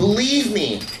 believe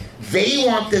me, they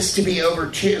want this to be over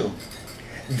too.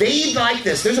 They like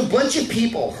this. There's a bunch of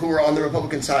people who are on the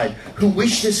Republican side who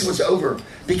wish this was over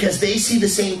because they see the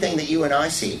same thing that you and I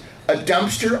see. A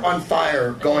dumpster on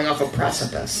fire going off a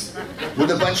precipice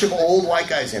with a bunch of old white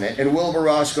guys in it and Wilbur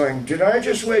Ross going, did I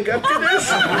just wake up to this?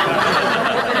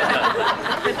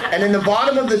 And in the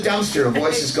bottom of the dumpster, a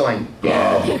voice is going,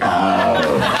 get out.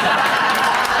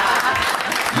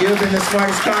 You've been the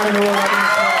smartest con in the world.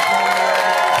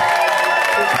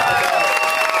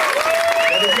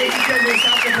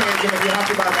 If you have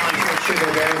to buy lunch, make sure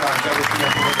they're very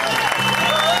large.